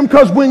 Praise him,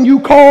 because when you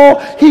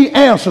call, he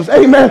answers.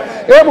 Amen.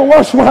 Every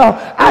once in a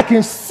while, I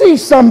can see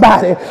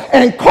somebody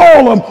and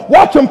call them,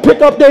 watch them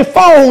pick up their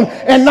phone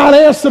and not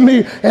answer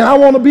me. And I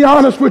want to be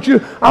honest with you,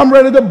 I'm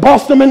ready to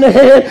bust them in the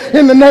head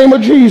in the name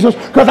of Jesus,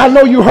 because I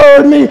know you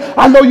heard me.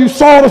 I know you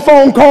saw the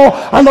phone call.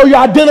 I know you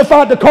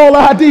identified the caller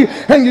ID.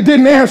 and you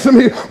didn't answer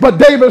me. But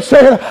David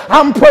said,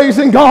 I'm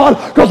praising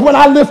God because when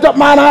I lift up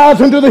mine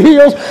eyes into the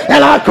hills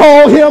and I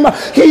call him,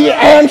 he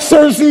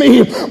answers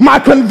me. My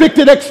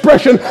convicted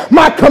expression,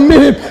 my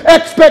committed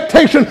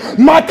expectation,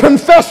 my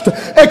confessed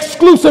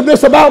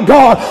exclusiveness about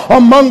God.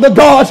 Among the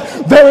gods,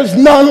 there is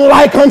none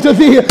like unto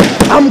thee.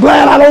 I'm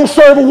glad I don't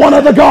serve one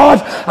of the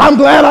gods. I'm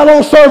glad I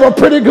don't serve a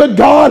pretty good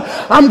God.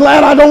 I'm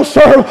glad I don't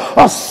serve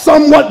a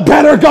somewhat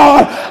better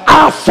God.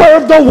 I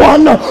serve the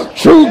one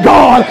true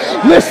God.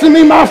 Listen to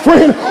me, my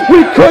friend.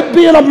 We could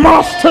be in a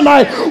mosque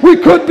tonight. We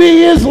could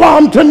be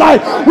Islam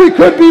tonight. We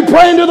could be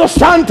praying to the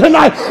sun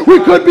tonight. We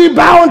could be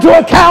bowing to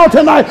a cow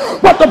tonight.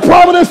 But the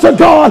providence of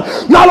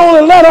God not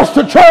only led us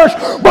to church,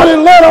 but it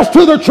led us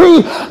to the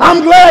truth.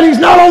 I'm glad he's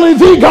not only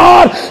the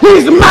God,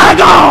 he's my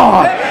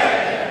God.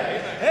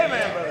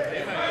 Amen,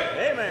 brother.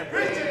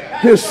 Amen.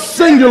 His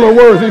singular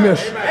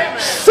worthiness.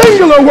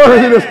 Singular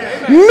worthiness.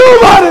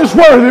 Nobody's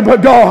worthy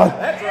but God.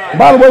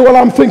 By the way, while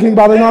I'm thinking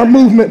about it in our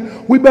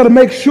movement, we better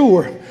make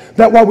sure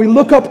that while we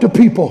look up to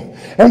people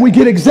and we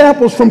get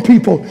examples from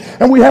people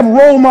and we have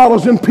role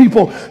models in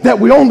people, that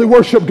we only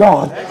worship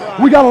God.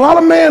 We got a lot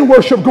of man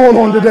worship going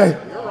on today.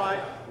 You're right.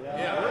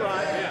 Yeah, you're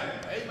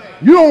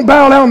right. You don't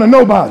bow down to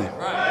nobody.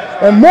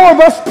 And more of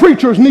us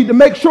preachers need to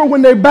make sure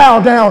when they bow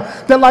down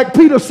that, like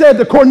Peter said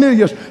to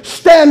Cornelius,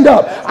 stand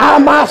up. I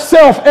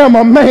myself am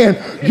a man.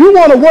 You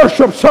want to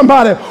worship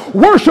somebody,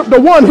 worship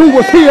the one who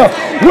was here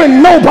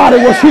when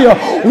nobody was here.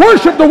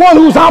 Worship the one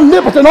who's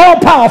omnipotent,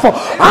 all-powerful,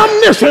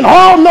 omniscient,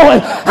 all-knowing,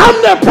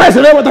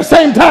 omnipresent at the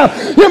same time.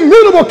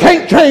 Immutable,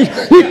 can't change,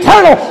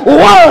 eternal,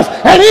 was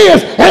and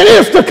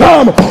is to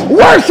come.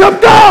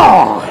 Worship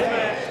God.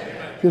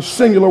 His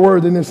singular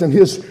worthiness and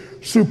his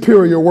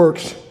superior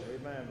works.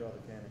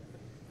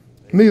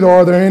 Neither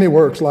are there any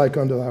works like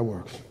unto thy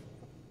works.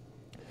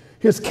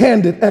 His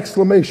candid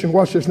exclamation,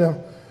 watch this now,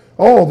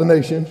 all the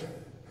nations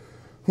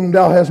whom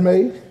thou hast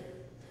made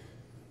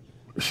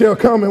shall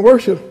come and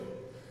worship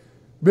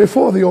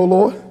before thee, O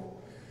Lord,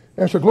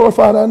 and shall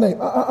glorify thy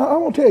name. I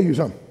want to tell you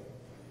something.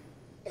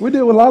 We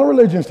deal with a lot of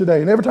religions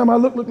today, and every time I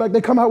look like they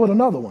come out with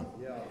another one.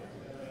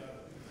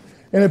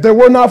 And if there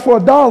were not for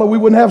 $1, we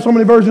wouldn't have so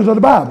many versions of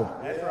the Bible.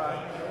 That's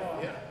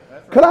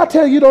right. Could I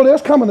tell you, though,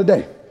 there's coming a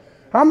day.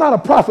 I'm not a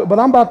prophet, but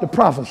I'm about to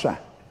prophesy.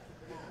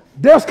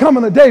 There's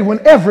coming a day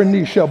when every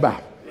knee shall bow.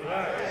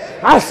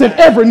 I said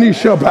every knee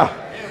shall bow.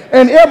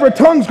 And every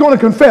tongue's going to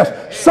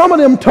confess. Some of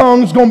them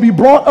tongues going to be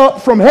brought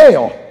up from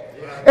hell.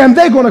 And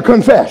they're going to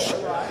confess.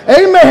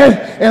 Amen.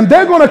 And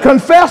they're going to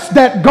confess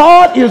that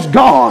God is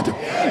God.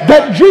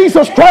 That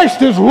Jesus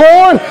Christ is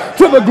Lord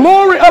to the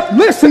glory of,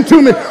 listen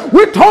to me,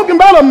 we're talking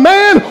about a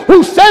man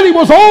who said he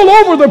was all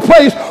over the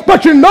place,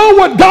 but you know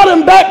what got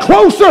him back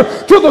closer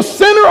to the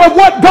center of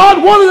what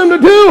God wanted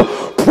him to do?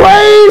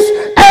 Praise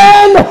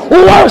and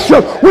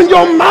worship. When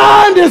your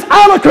mind is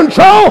out of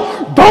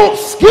control, don't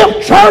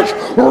skip church,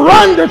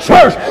 run to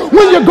church.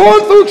 When you're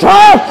going through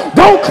trials,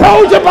 don't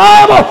close your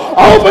Bible,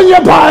 open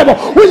your Bible.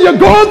 When you're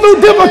going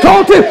through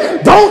difficulty,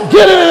 don't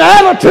get in an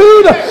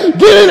attitude,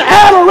 get in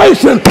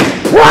adoration.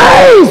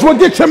 Praise will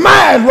get your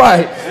mind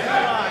right.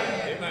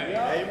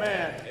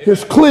 Amen.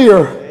 His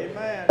clear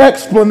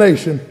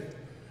explanation,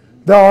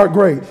 thou art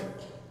great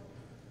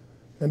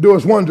and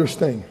doest wondrous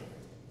things.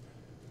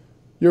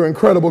 Your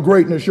incredible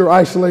greatness, your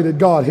isolated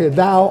Godhead.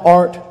 Thou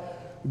art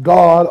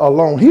God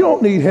alone. He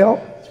don't need help.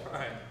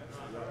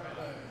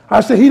 I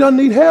said he doesn't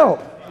need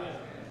help.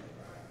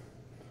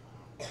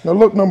 Now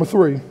look, number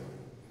 3,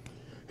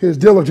 his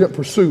diligent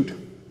pursuit.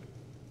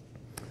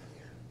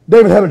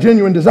 David had a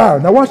genuine desire.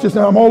 Now watch this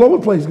now. I'm all over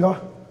the place,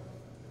 God.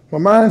 My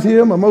mind's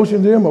here, my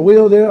emotions here, my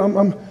will there.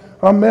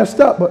 I'm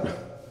messed up, but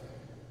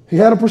he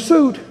had a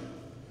pursuit.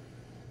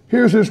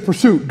 Here's his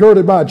pursuit,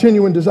 girded by a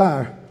genuine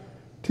desire.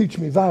 Teach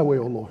me thy way,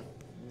 O Lord.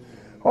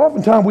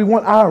 Oftentimes we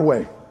want our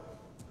way.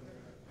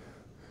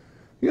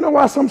 You know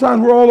why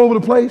sometimes we're all over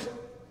the place?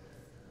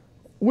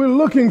 We're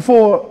looking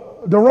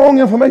for the wrong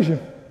information.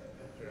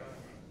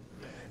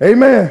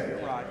 Amen.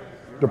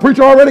 The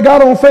preacher already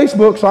got on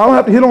Facebook, so I don't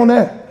have to hit on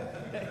that.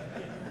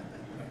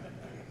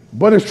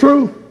 But it's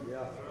true.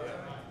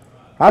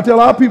 I tell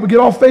our people, get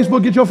off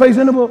Facebook, get your face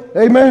in the book.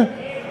 Amen.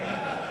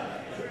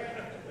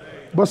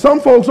 But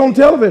some folks on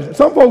television,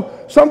 some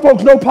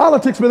folks know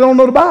politics, but they don't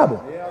know the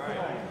Bible.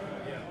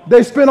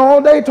 They spend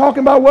all day talking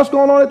about what's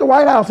going on at the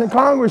White House and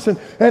Congress.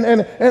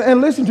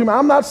 And listen to me,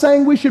 I'm not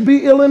saying we should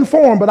be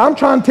ill-informed, but I'm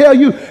trying to tell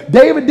you,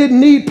 David didn't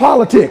need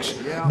politics.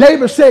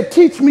 David said,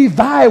 teach me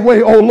thy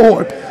way, O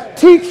Lord.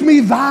 Teach me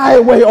thy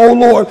way, O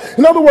Lord.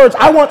 In other words,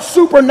 I want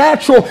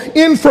supernatural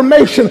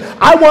information.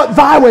 I want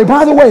thy way.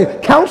 By the way,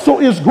 counsel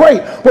is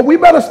great, but we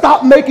better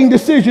stop making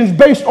decisions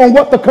based on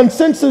what the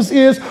consensus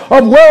is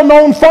of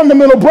well-known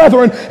fundamental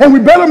brethren, and we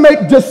better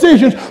make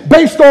decisions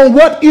based on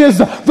what is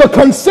the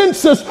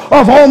consensus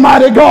of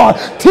Almighty God.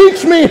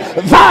 Teach me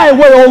thy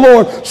way, O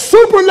Lord.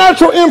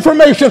 Supernatural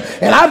information,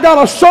 and I've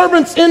got a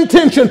servant's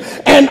intention,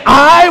 and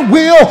I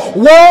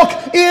will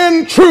walk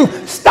in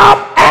truth.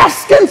 Stop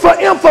asking for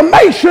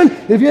information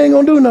if you ain't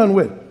gonna do nothing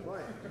with it.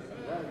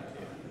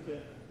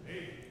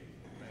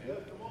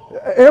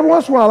 Every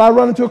once in a while, I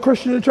run into a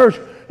Christian in the church.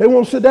 They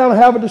won't sit down and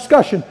have a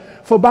discussion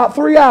for about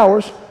 3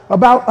 hours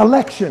about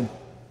election.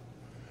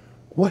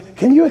 What,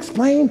 can you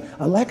explain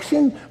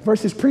election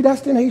versus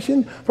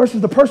predestination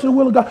versus the personal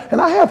will of God? And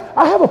I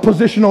have a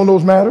position on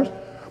those matters.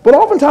 But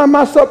oftentimes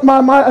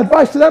my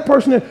advice to that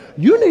person is,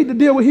 you need to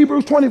deal with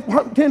Hebrews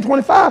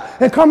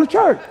 10:25 and come to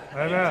church.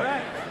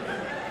 Amen.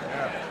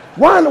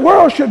 Why in the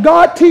world should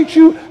God teach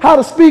you how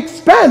to speak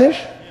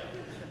Spanish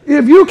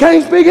if you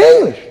can't speak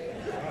English?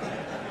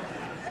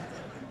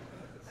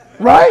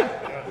 Right?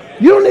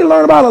 You don't need to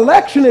learn about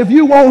election if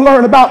you won't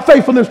learn about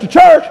faithfulness to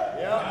church.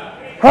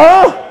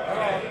 Huh?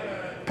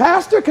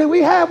 Pastor, can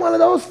we have one of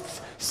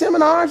those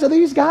seminars of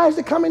these guys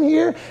that come in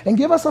here and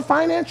give us a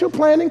financial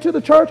planning to the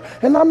church?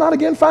 And I'm not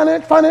against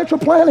financial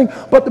planning,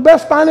 but the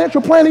best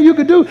financial planning you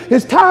could do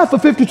is tithe for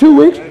 52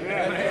 weeks.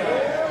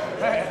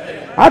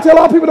 I tell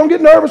all people, don't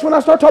get nervous when I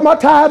start talking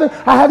about tithing.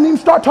 I haven't even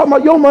started talking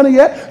about your money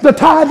yet. The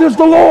tithe is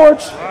the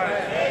Lord's.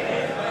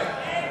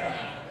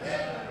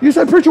 You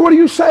say, preacher, what are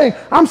you saying?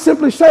 I'm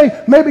simply saying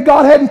maybe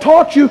God hadn't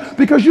taught you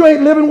because you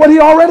ain't living what he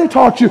already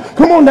taught you.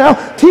 Come on now,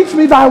 teach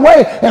me thy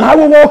way and I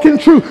will walk in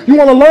truth. You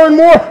want to learn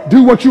more?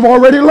 Do what you've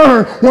already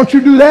learned. Once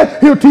you do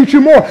that, he'll teach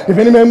you more. If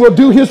any man will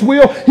do his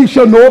will, he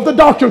shall know of the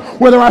doctrine,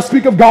 whether I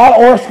speak of God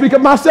or speak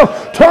of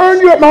myself. Turn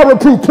you at my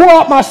reproof, pour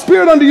out my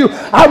spirit unto you.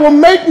 I will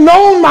make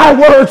known my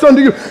words unto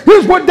you.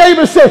 Here's what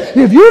David said,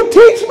 if you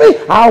teach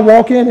me, I'll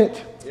walk in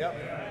it.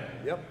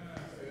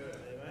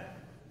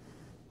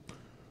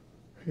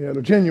 He had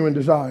a genuine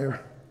desire.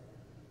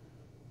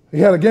 He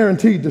had a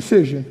guaranteed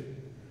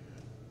decision.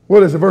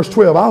 What is it? Verse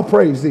 12, I'll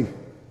praise thee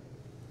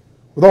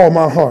with all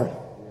my heart.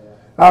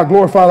 I'll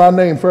glorify thy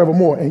name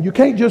forevermore. And you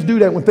can't just do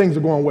that when things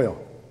are going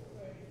well.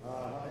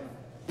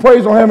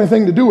 Praise don't have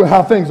anything to do with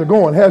how things are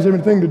going. It has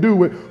everything to do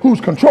with who's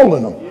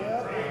controlling them.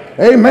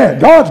 Amen.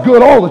 God's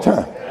good all the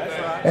time.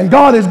 And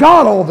God is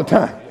God all the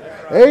time.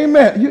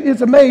 Amen.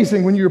 It's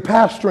amazing when you're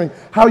pastoring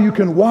how you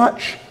can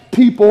watch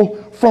people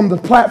from the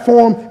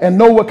platform and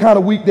know what kind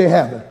of week they're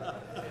having.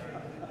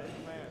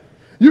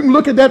 You can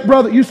look at that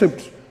brother, you say,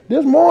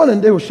 this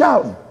morning they were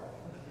shouting.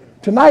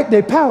 Tonight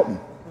they pouting.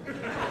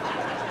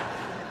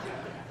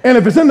 And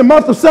if it's in the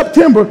month of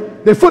September,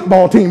 their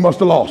football team must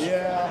have lost.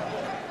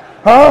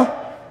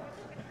 Huh?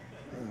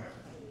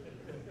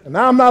 And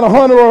now I'm not a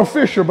hunter or a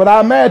fisher, but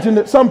I imagine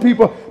that some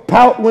people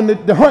pout when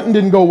the hunting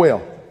didn't go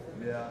well.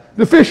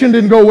 The fishing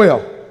didn't go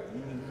well.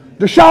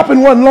 The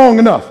shopping wasn't long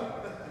enough.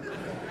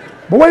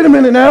 But wait a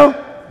minute now.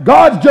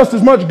 God's just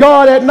as much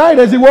God at night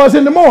as he was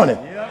in the morning.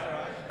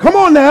 Come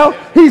on now.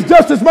 He's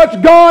just as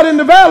much God in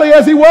the valley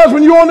as he was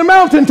when you're on the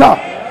mountaintop.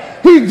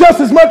 He's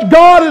just as much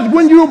God as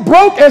when you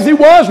broke as he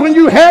was when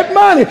you had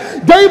money.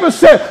 David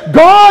said,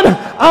 God,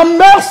 I'm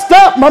messed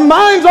up. My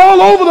mind's all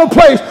over the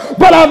place.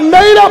 But I've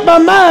made up my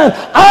mind.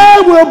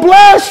 I will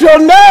bless your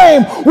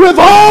name with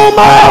all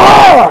my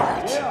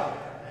heart.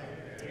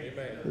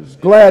 It's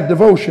glad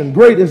devotion.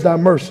 Great is thy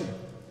mercy.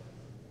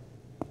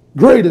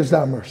 Great is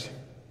thy mercy.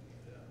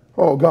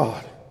 Oh,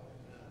 God,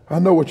 I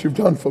know what you've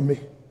done for me.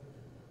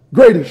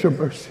 Great is your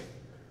mercy.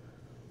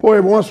 Boy,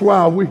 every once in a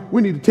while,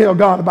 we need to tell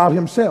God about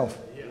himself.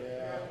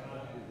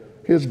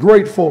 His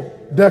grateful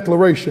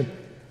declaration,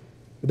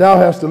 thou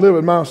hast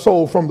delivered my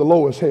soul from the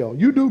lowest hell.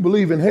 You do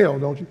believe in hell,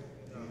 don't you?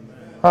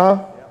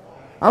 Huh?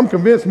 I'm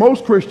convinced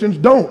most Christians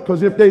don't,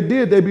 because if they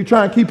did, they'd be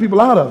trying to keep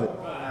people out of it.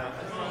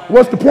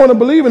 What's the point of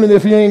believing it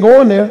if you ain't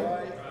going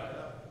there?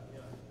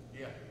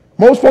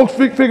 Most folks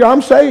figure,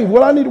 I'm saved.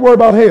 Well, I need to worry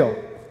about hell.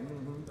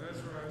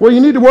 Well, you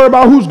need to worry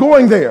about who's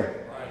going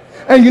there.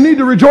 And you need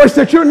to rejoice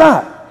that you're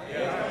not.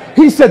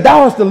 He said,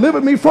 thou hast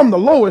delivered me from the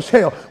lowest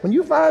hell. When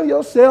you find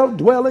yourself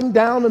dwelling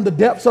down in the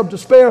depths of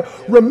despair,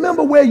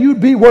 remember where you'd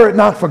be were it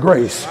not for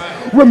grace.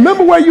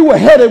 Remember where you were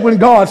headed when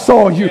God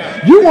saw you.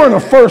 You weren't a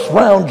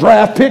first-round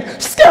draft pick.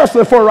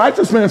 Scarcely for a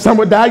righteous man some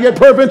would die, yet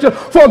peradventure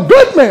for a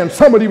good man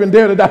some would even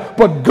dare to die.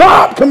 But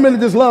God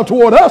commended his love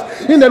toward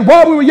us in that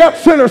while we were yet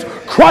sinners,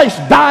 Christ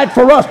died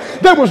for us.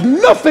 There was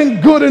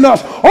nothing good in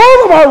us.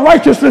 All of our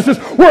righteousnesses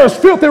were as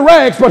filthy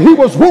rags, but he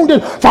was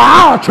wounded for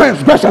our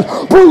transgressions,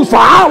 bruised for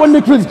our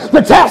iniquities.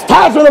 The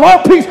chastisement of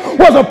our peace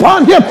was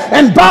upon him,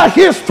 and by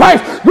his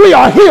stripes we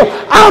are healed.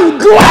 I'm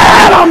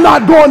glad I'm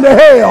not going to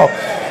hell.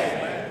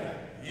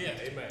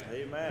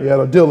 He had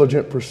a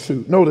diligent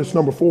pursuit. Notice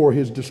number 4,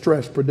 his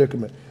distressed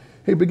predicament.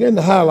 He began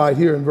to highlight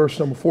here in verse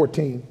number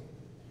 14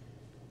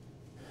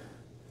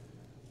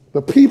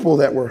 the people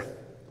that were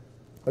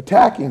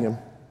attacking him.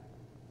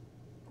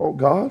 Oh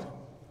God,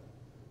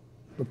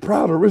 the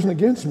proud are risen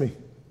against me.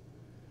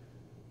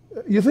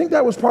 You think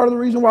that was part of the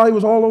reason why he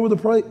was all over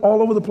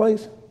the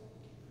place?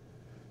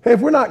 Hey, if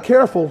we're not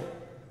careful,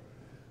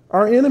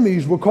 our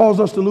enemies will cause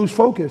us to lose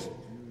focus.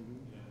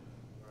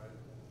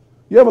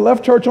 You ever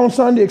left church on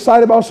Sunday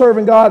excited about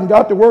serving God and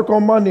got to work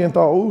on Monday and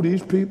thought, oh,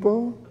 these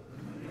people.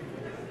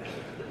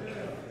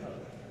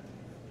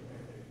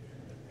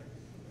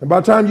 And by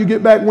the time you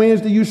get back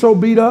Wednesday, you so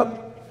beat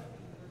up,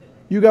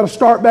 you got to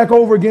start back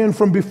over again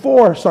from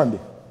before Sunday.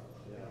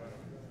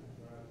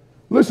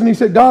 Listen, he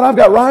said, God, I've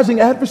got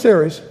rising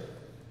adversaries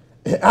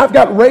I've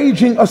got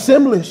raging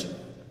assemblies.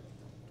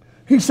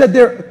 He said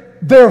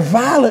they're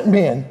violent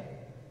men.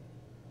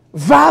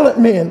 Violent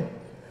men.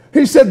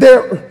 He said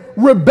they're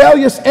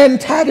rebellious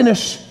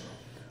antagonists.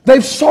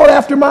 They've sought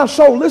after my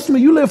soul. Listen to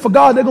me, you live for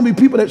God, there are going to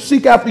be people that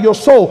seek after your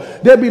soul.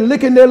 They'll be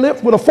licking their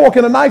lips with a fork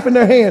and a knife in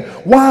their hand.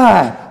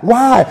 Why?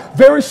 Why?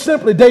 Very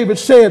simply, David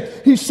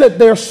said, he said,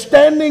 they're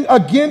standing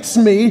against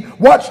me,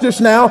 watch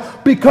this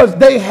now, because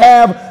they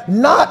have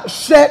not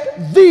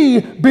set thee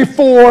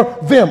before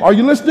them. Are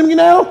you listening to me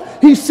now?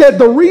 He said,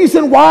 the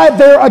reason why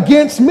they're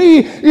against me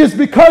is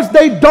because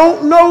they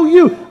don't know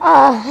you.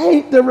 I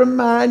hate to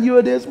remind you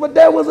of this, but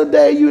there was a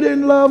day you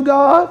didn't love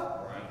God.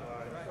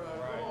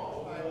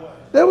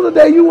 There was a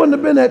day you wouldn't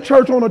have been at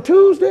church on a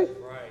Tuesday.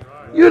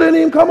 You didn't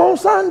even come on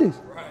Sundays.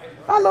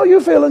 I know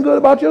you're feeling good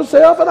about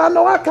yourself, and I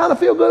know I kind of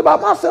feel good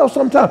about myself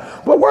sometimes.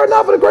 But were it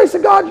not for the grace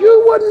of God,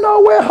 you wouldn't know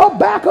where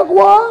Habakkuk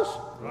was.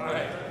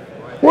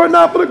 Were it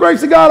not for the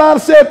grace of God, I'd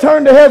have said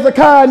turn to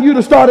Hezekiah, and you'd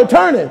have started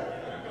turning.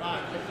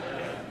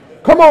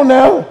 Come on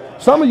now.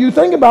 Some of you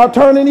think about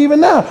turning even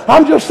now.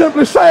 I'm just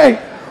simply saying,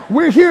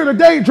 we're here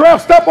today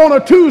dressed up on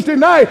a Tuesday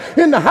night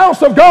in the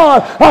house of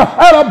God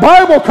at a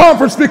Bible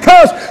conference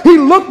because he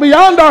looked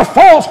beyond our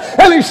faults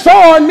and he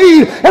saw our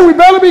need. And we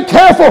better be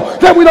careful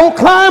that we don't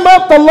climb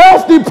up the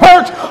lofty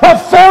perch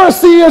of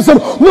Phariseeism,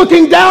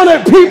 looking down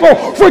at people,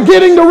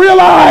 forgetting to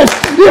realize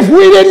if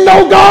we didn't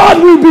know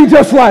God, we'd be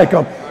just like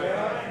him.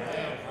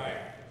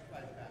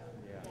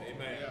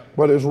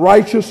 But his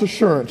righteous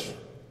assurance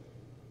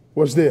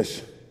was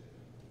this.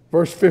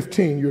 Verse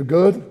 15, you're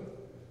good.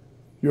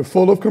 You're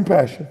full of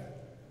compassion.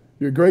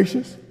 You're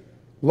gracious,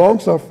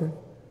 long-suffering,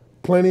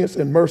 plenteous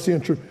in mercy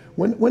and truth.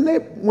 When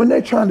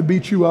they're trying to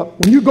beat you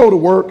up, when you go to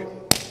work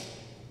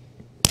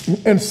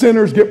and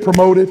sinners get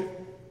promoted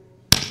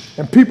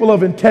and people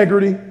of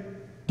integrity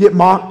get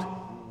mocked,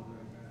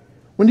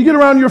 when you get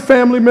around your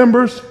family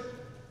members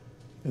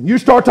and you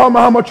start talking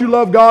about how much you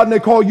love God and they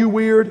call you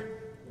weird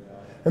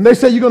and they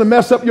say you're going to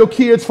mess up your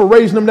kids for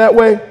raising them that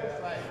way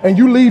and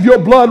you leave your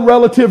blood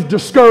relatives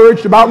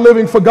discouraged about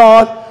living for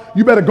God,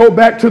 you better go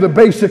back to the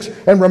basics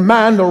and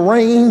remind the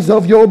reins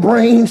of your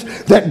brains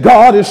that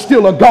God is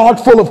still a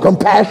God full of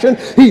compassion.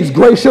 He's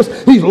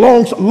gracious. He's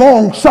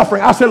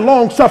long-suffering. I said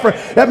long-suffering.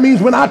 That means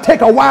when I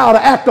take a while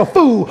to act a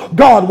fool,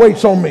 God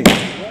waits on me.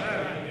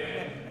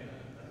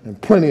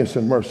 And plenteous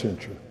in mercy and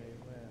truth.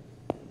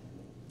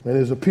 And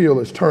his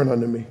appeal is turn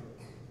unto me.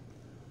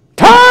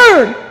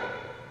 Turn!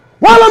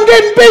 While I'm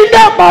getting beaten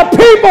up by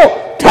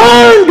people,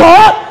 turn,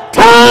 God,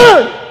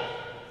 turn!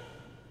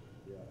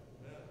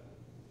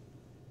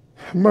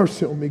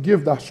 Mercy on me,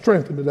 give thy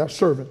strength unto thy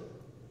servant.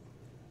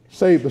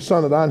 Save the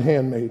son of thine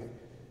handmaid.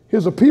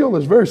 His appeal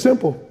is very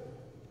simple.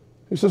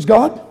 He says,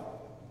 God,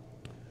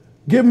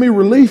 give me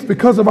relief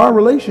because of our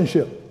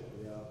relationship.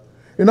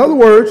 In other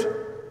words,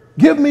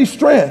 give me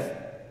strength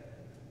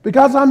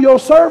because I'm your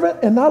servant,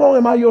 and not only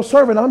am I your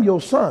servant, I'm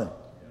your son.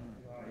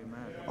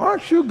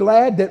 Aren't you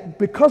glad that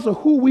because of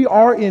who we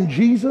are in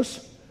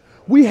Jesus,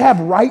 we have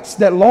rights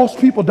that lost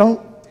people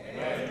don't?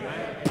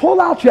 Pull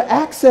out your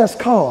access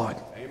card.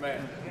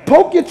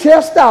 Poke your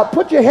chest out.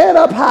 Put your head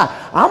up high.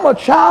 I'm a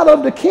child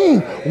of the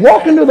King.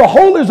 Walk into the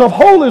holies of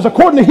holies,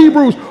 according to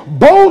Hebrews,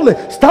 boldly.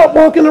 Stop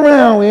walking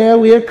around.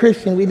 Well, we're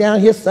Christian. We down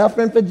here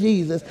suffering for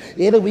Jesus.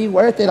 It'll be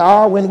worth it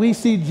all when we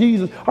see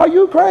Jesus. Are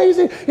you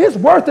crazy? It's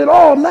worth it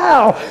all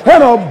now.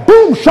 And a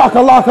boom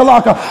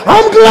shakalaka.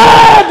 I'm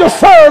glad to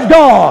serve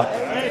God.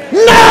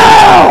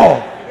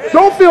 Now!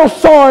 Don't feel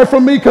sorry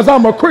for me because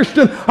I'm a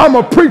Christian, I'm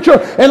a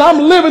preacher, and I'm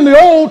living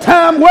the old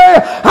time way.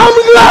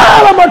 I'm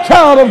glad I'm a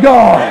child of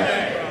God.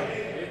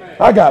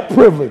 I got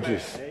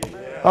privileges.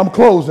 I'm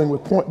closing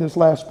with this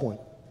last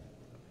point.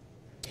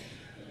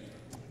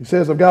 He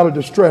says, I've got a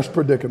distressed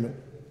predicament,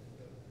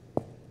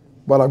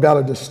 but I've got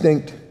a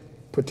distinct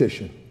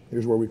petition.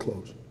 Here's where we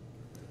close.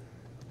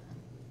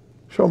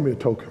 Show me a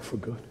token for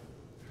good.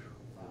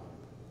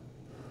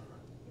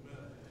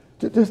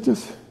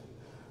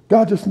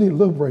 God just need a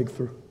little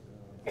breakthrough.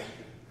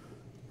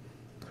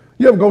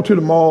 You ever go to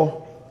the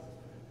mall,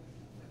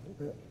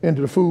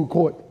 into the food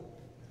court,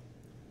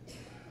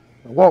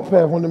 and walk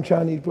past one of them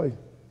Chinese places?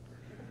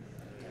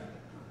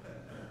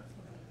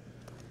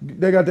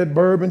 They got that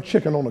bourbon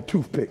chicken on a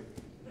toothpick.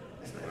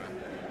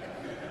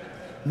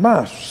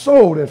 My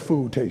soul, that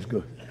food tastes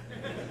good.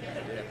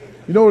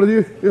 You know what it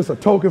is? It's a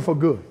token for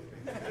good.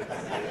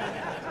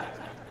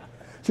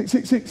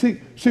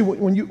 See,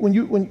 when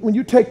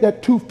you take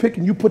that toothpick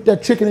and you put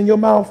that chicken in your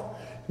mouth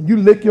and you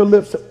lick your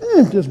lips,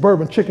 this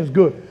bourbon chicken's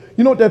good.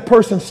 You know what that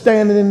person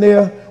standing in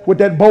there with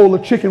that bowl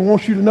of chicken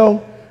wants you to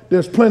know?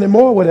 There's plenty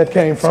more where that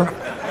came from.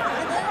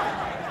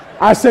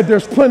 I said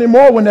there's plenty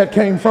more when that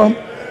came from.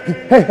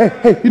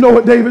 Hey, you know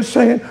what David's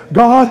saying?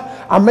 God,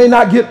 I may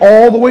not get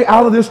all the way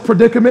out of this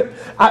predicament.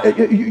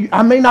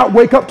 I may not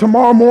wake up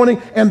tomorrow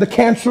morning and the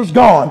cancer's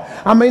gone.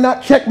 I may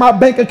not check my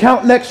bank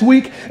account next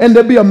week and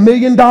there'll be $1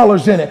 million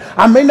in it.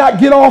 I may not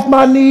get off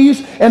my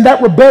knees and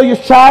that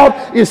rebellious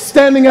child is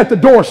standing at the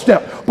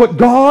doorstep. But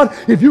God,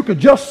 if you could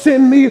just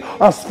send me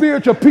a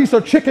spiritual piece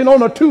of chicken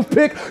on a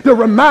toothpick to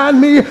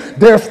remind me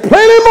there's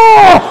plenty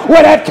more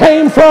where that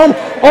came from.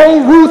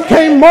 Old Ruth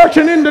came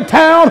marching into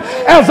town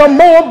as a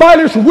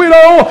Moabitish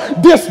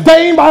widow,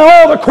 disdained by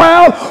all the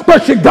crowd,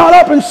 but she got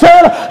up and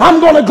said, I'm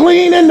going to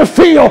glean in the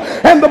field.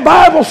 And the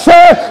Bible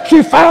said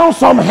she found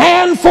some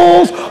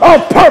handfuls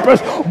of purpose.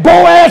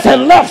 Boaz had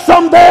left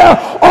some there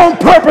on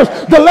purpose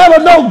to let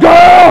her know,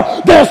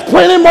 girl, there's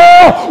plenty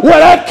more where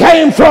that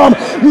came from.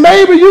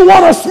 Maybe you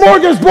want a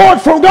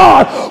smorgasbord from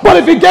God, but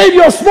if he gave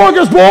you a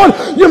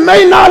smorgasbord, you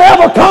may not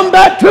ever come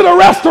back to the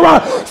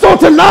restaurant. So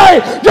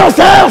tonight, just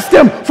ask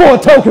him for a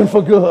token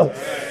for good.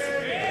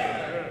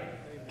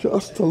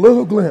 Just a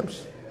little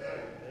glimpse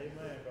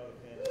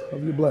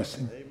of your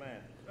blessing.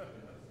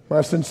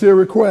 My sincere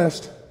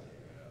request,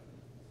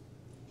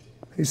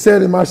 he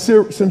said, in my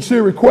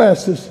sincere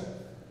request is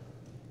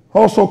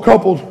also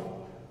coupled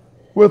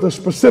with a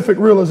specific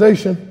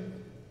realization.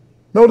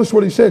 Notice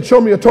what he said,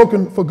 show me a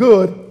token for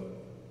good,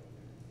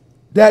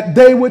 that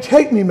they which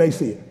hate me may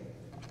see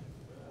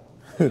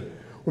it.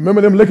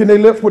 Remember them licking their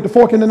lips with the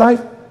fork and the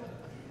knife?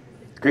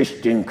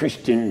 Christian,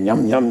 Christian,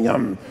 yum, yum,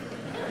 yum.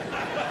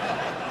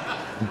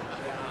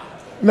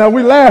 Now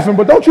we're laughing,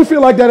 but don't you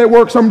feel like that at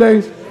work some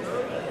days?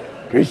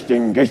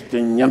 Christian,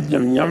 Christian, yum,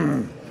 yum,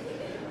 yum.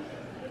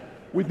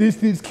 With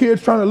these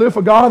kids trying to live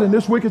for God in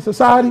this wicked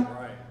society.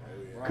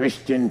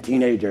 Christian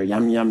teenager,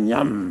 yum, yum,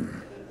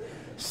 yum.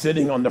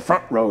 Sitting on the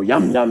front row,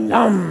 yum, yum,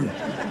 yum.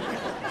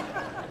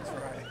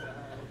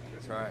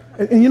 That's right.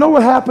 And you know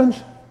what happens?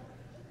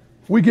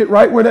 We get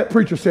right where that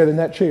preacher said in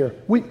that chair.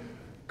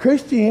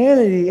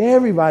 Christianity,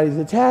 everybody's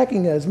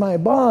attacking us. My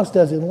boss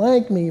doesn't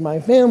like me. My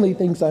family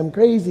thinks I'm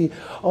crazy.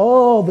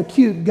 Oh, the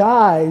cute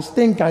guys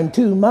think I'm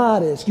too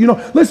modest. You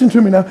know, listen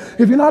to me now.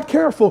 If you're not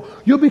careful,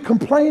 you'll be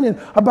complaining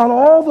about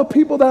all the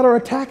people that are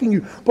attacking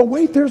you. But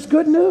wait, there's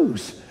good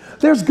news.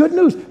 There's good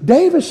news.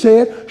 David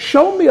said,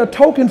 show me a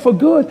token for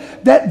good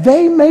that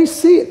they may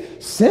see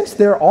it. Since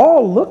they're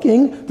all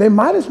looking, they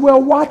might as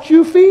well watch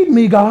you feed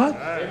me, God.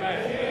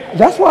 Amen.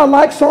 That's why I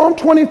like Psalm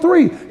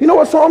 23. You know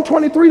what Psalm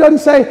 23 doesn't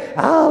say?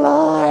 Oh,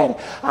 Lord,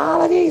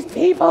 all of these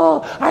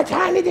people are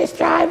trying to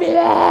destroy me.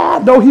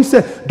 No, he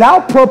said,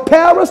 thou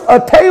preparest a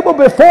table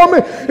before me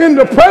in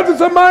the presence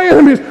of my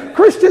enemies.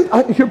 Christian,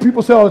 I hear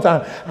people say all the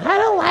time, I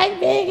don't like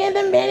being in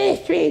the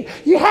ministry.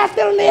 You have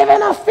to live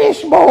in a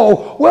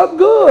fishbowl. Well,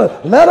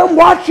 good. Let them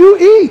watch you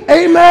eat.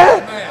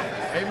 Amen.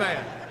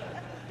 Amen.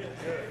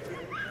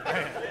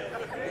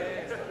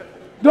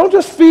 Don't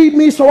just feed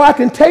me so I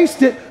can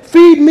taste it.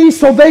 Feed me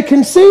so they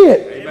can see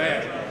it.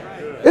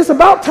 Amen. It's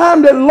about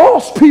time that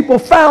lost people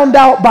found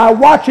out by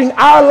watching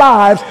our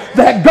lives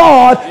that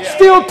God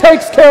still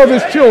takes care of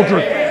his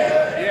children.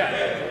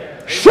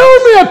 Show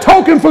me a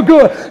token for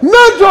good,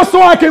 not just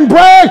so I can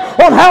brag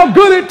on how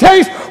good it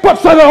tastes, but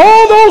so that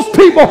all those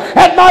people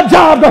at my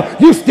job go,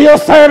 you still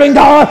serving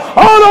God?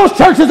 All those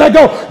churches that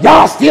go,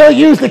 y'all still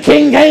use the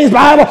King James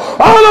Bible?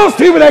 All those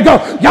people that go,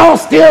 y'all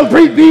still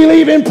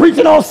believe in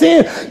preaching on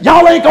sin?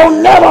 Y'all ain't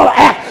gonna never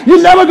act.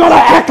 You're never gonna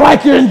act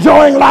like you're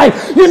enjoying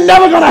life. You're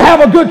never gonna have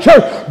a good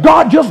church.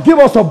 God just give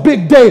us a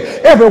big day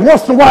every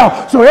once in a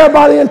while so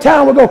everybody in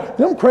town will go,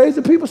 them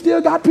crazy people still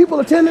got people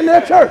attending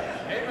their church.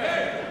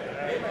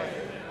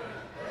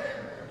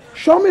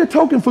 Show me a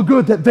token for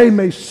good that they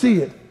may see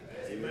it.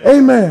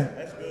 Amen.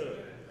 That's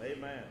good.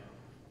 Amen.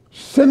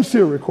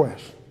 Sincere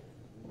request.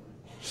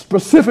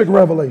 Specific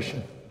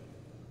revelation.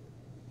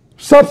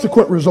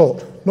 Subsequent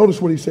result.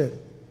 Notice what he said.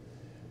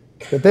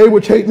 That they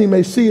which hate me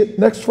may see it.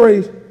 Next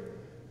phrase.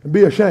 And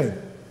be ashamed.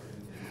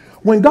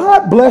 When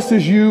God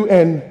blesses you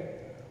and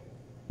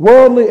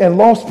worldly and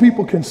lost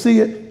people can see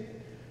it,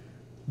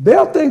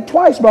 they'll think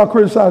twice about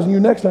criticizing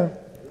you next time.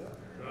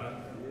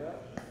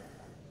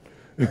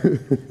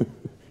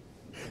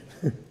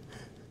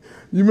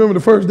 You remember the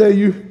first day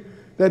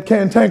that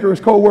cantankerous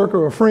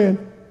co-worker or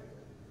friend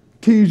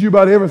teased you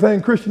about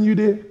everything Christian you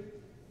did?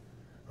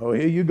 Oh,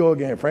 here you go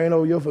again, praying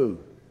over your food.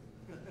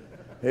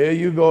 Here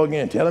you go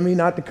again, telling me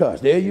not to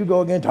cuss. There you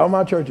go again, talking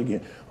about church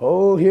again.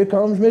 Oh, here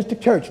comes Mr.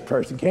 Church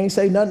person. Can't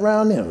say nothing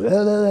around them.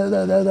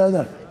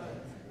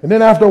 And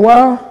then after a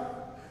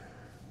while,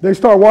 they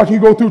start watching you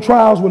go through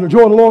trials with the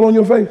joy of the Lord on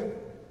your face.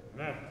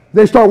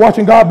 They start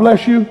watching God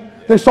bless you.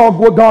 They saw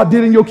what God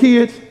did in your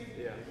kids.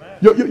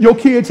 Your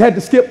kids had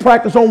to skip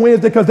practice on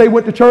Wednesday because they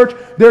went to church.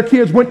 Their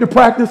kids went to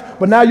practice,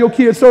 but now your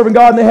kids serving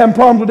God and they're having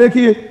problems with their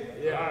kids.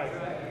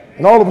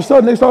 And all of a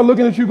sudden they start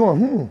looking at you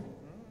going,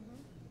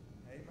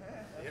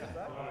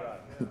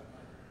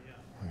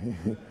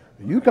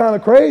 you kind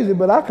of crazy,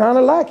 but I kind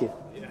of like it.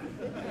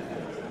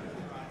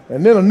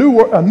 And then a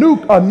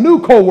new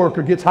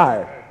co-worker gets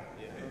hired.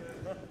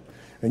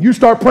 And you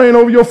start praying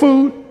over your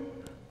food,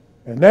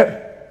 and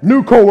that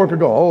new co-worker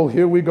go, oh,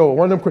 here we go.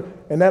 One of them,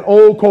 and that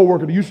old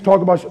co-worker that used to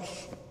talk about,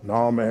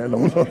 No, man.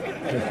 Don't.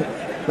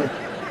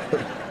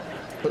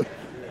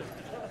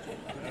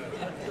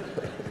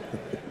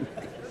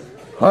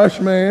 Hush,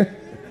 man.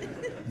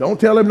 Don't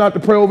tell him not to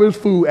pray over his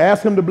food.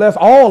 Ask him to bless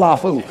all our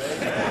food.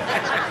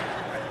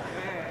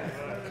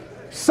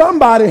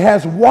 Somebody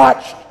has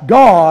watched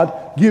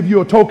God give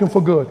you a token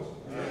for good.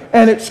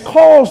 And it's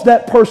caused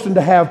that person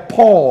to have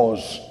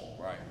pause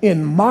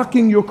in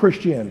mocking your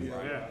Christianity.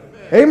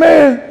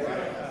 Amen.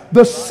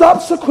 The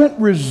subsequent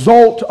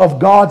result of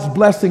God's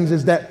blessings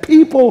is that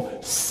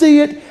people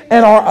see it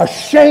and are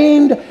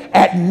ashamed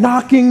at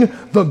knocking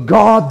the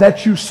God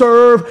that you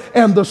serve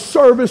and the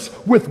service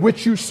with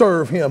which you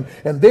serve him.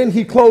 And then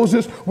he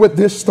closes with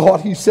this thought.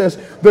 He says,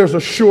 there's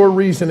a sure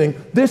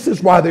reasoning. This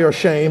is why they are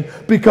ashamed,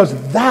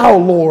 because thou,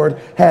 Lord,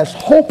 hast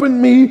holpen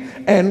me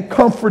and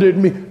comforted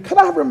me. Can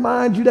I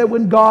remind you that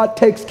when God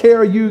takes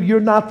care of you, you're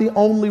not the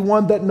only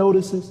one that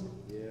notices?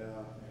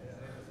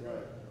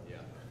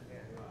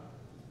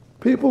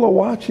 People are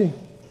watching.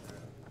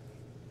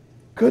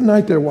 Good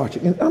night, they're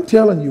watching. And I'm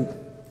telling you,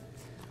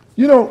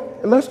 you know,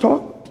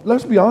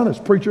 let's be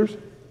honest, preachers.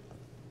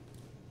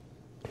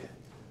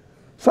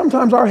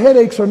 Sometimes our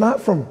headaches are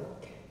not from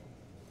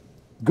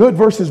good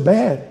versus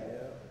bad.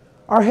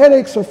 Our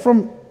headaches are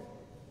from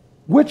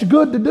which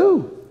good to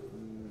do.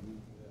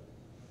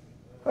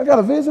 I got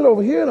a visit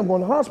over here, and I'm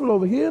going to the hospital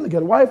over here, and I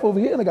got a wife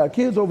over here, and I got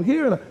kids over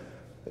here, and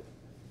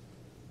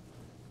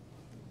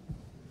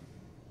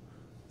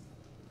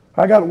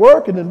I got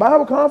work and then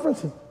Bible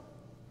conference. And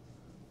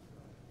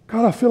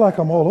God, I feel like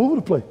I'm all over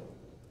the place.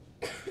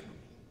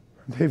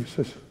 And David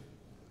says,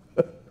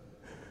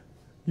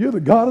 you're the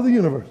God of the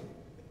universe.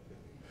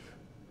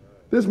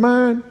 This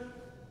mind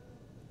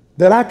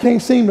that I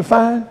can't seem to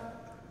find.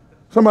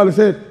 Somebody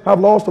said,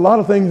 I've lost a lot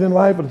of things in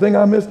life, but the thing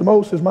I miss the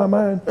most is my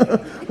mind.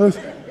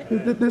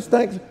 This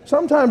thing,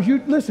 sometimes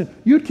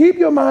you'd keep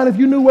your mind if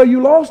you knew where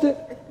you lost it.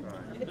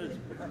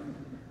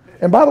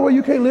 And by the way,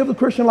 you can't live the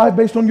Christian life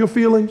based on your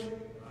feelings.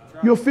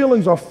 Your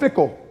feelings are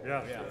fickle.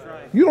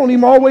 You don't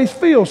even always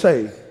feel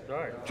saved.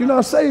 But you're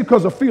not saved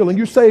because of feeling.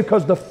 You're saved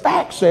because the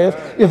fact says,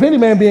 if any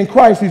man be in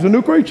Christ, he's a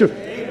new creature.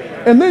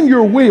 And then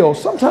your will.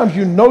 Sometimes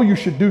you know you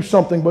should do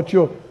something, but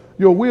your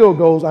will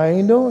goes, I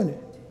ain't doing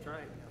it.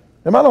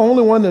 Am I the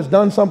only one that's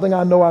done something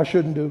I know I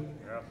shouldn't do?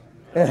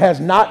 And has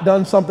not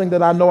done something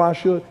that I know I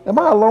should? Am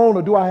I alone,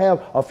 or do I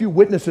have a few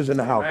witnesses in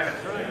the house?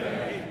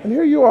 And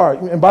here you are.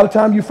 And by the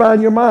time you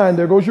find your mind,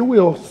 there goes your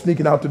will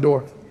sneaking out the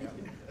door.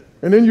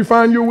 And then you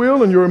find your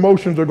will and your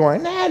emotions are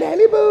going, nah,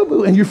 daddy, boo,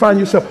 boo. And you find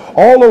yourself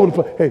all over the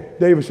place. Hey,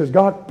 David says,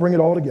 God, bring it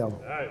all together.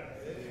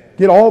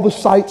 Get all the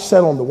sights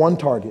set on the one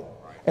target.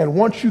 And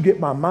once you get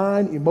my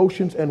mind,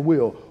 emotions, and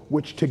will,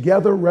 which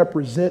together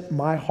represent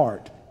my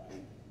heart,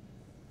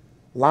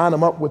 line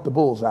them up with the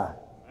bullseye.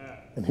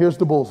 And here's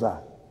the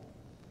bullseye.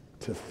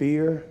 To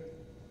fear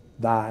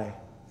thy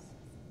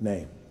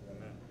name.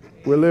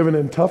 We're living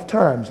in tough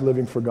times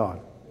living for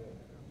God.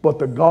 But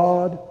the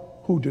God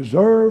who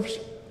deserves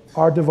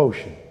our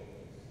devotion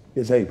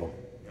is able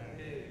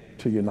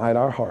to unite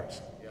our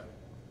hearts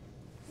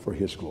for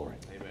his glory.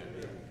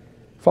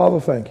 Father,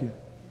 thank you.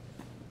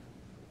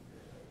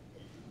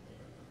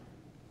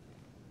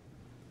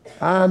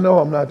 I know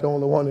I'm not the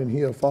only one in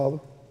here, Father,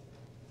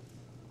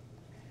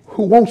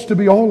 who wants to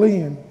be all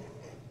in,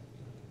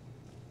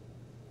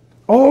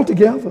 all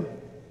together.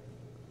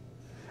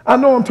 I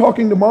know I'm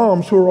talking to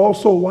moms who are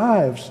also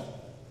wives,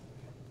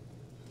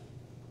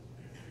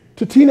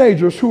 to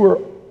teenagers who are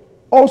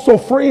also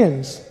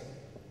friends,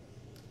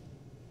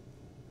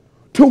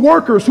 to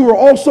workers who are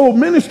also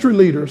ministry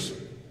leaders,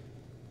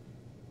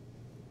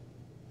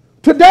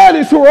 to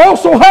daddies who are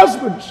also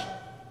husbands,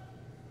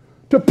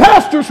 to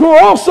pastors who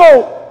are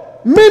also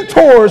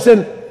mentors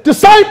and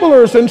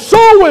disciplers and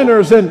soul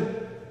winners and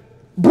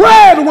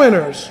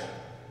breadwinners.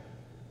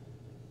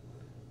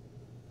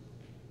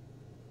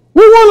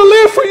 We want to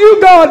live for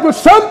you, God, but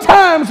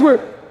sometimes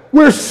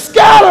we're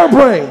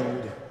scatterbrained.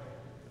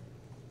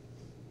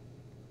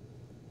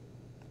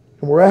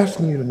 And we're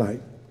asking you tonight,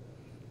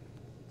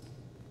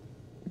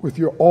 with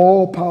your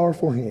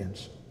all-powerful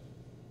hands,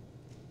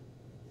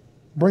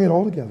 bring it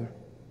all together.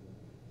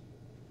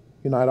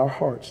 Unite our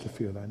hearts to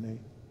fear thy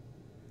name.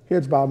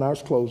 Heads bowed and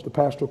eyes closed. The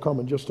pastor will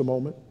come in just a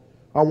moment.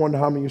 I wonder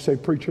how many of you say,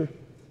 preacher,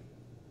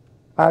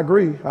 I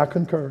agree, I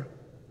concur.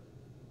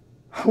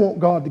 I want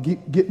God to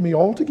get me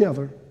all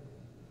together,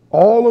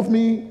 all of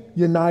me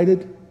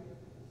united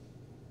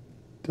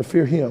to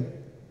fear him.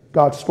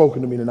 God's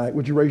spoken to me tonight.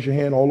 Would you raise your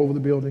hand all over the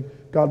building?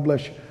 God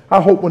bless you. I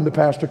hope when the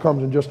pastor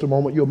comes in just a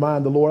moment, you'll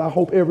mind the Lord. I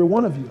hope every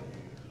one of you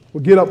will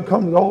get up and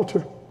come to the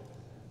altar.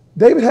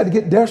 David had to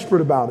get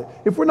desperate about it.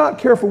 If we're not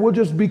careful, we'll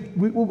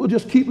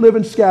just keep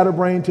living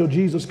scatterbrained till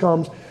Jesus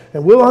comes,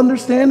 and we'll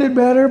understand it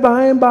better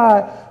by and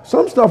by.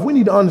 Some stuff we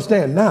need to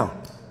understand now.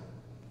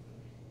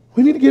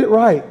 We need to get it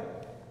right.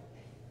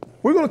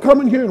 We're going to come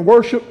in here and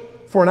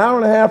worship for an hour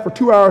and a half or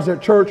 2 hours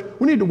at church.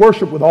 We need to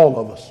worship with all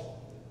of us.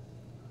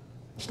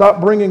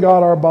 Stop bringing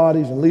God our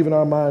bodies and leaving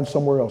our minds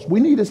somewhere else. We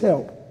need his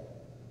help.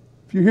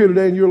 If you're here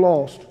today and you're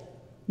lost,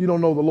 you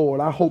don't know the Lord,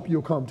 I hope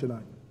you'll come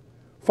tonight.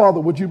 Father,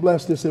 would you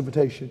bless this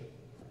invitation?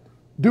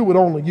 Do what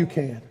only you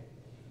can.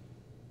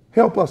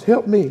 Help us,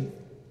 help me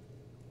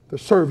to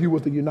serve you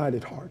with a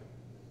united heart.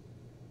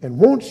 And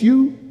once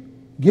you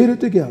get it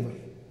together,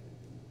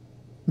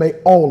 may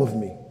all of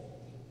me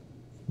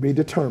be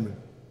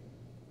determined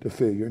to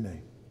fill your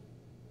name.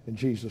 In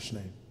Jesus'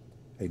 name,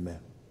 amen.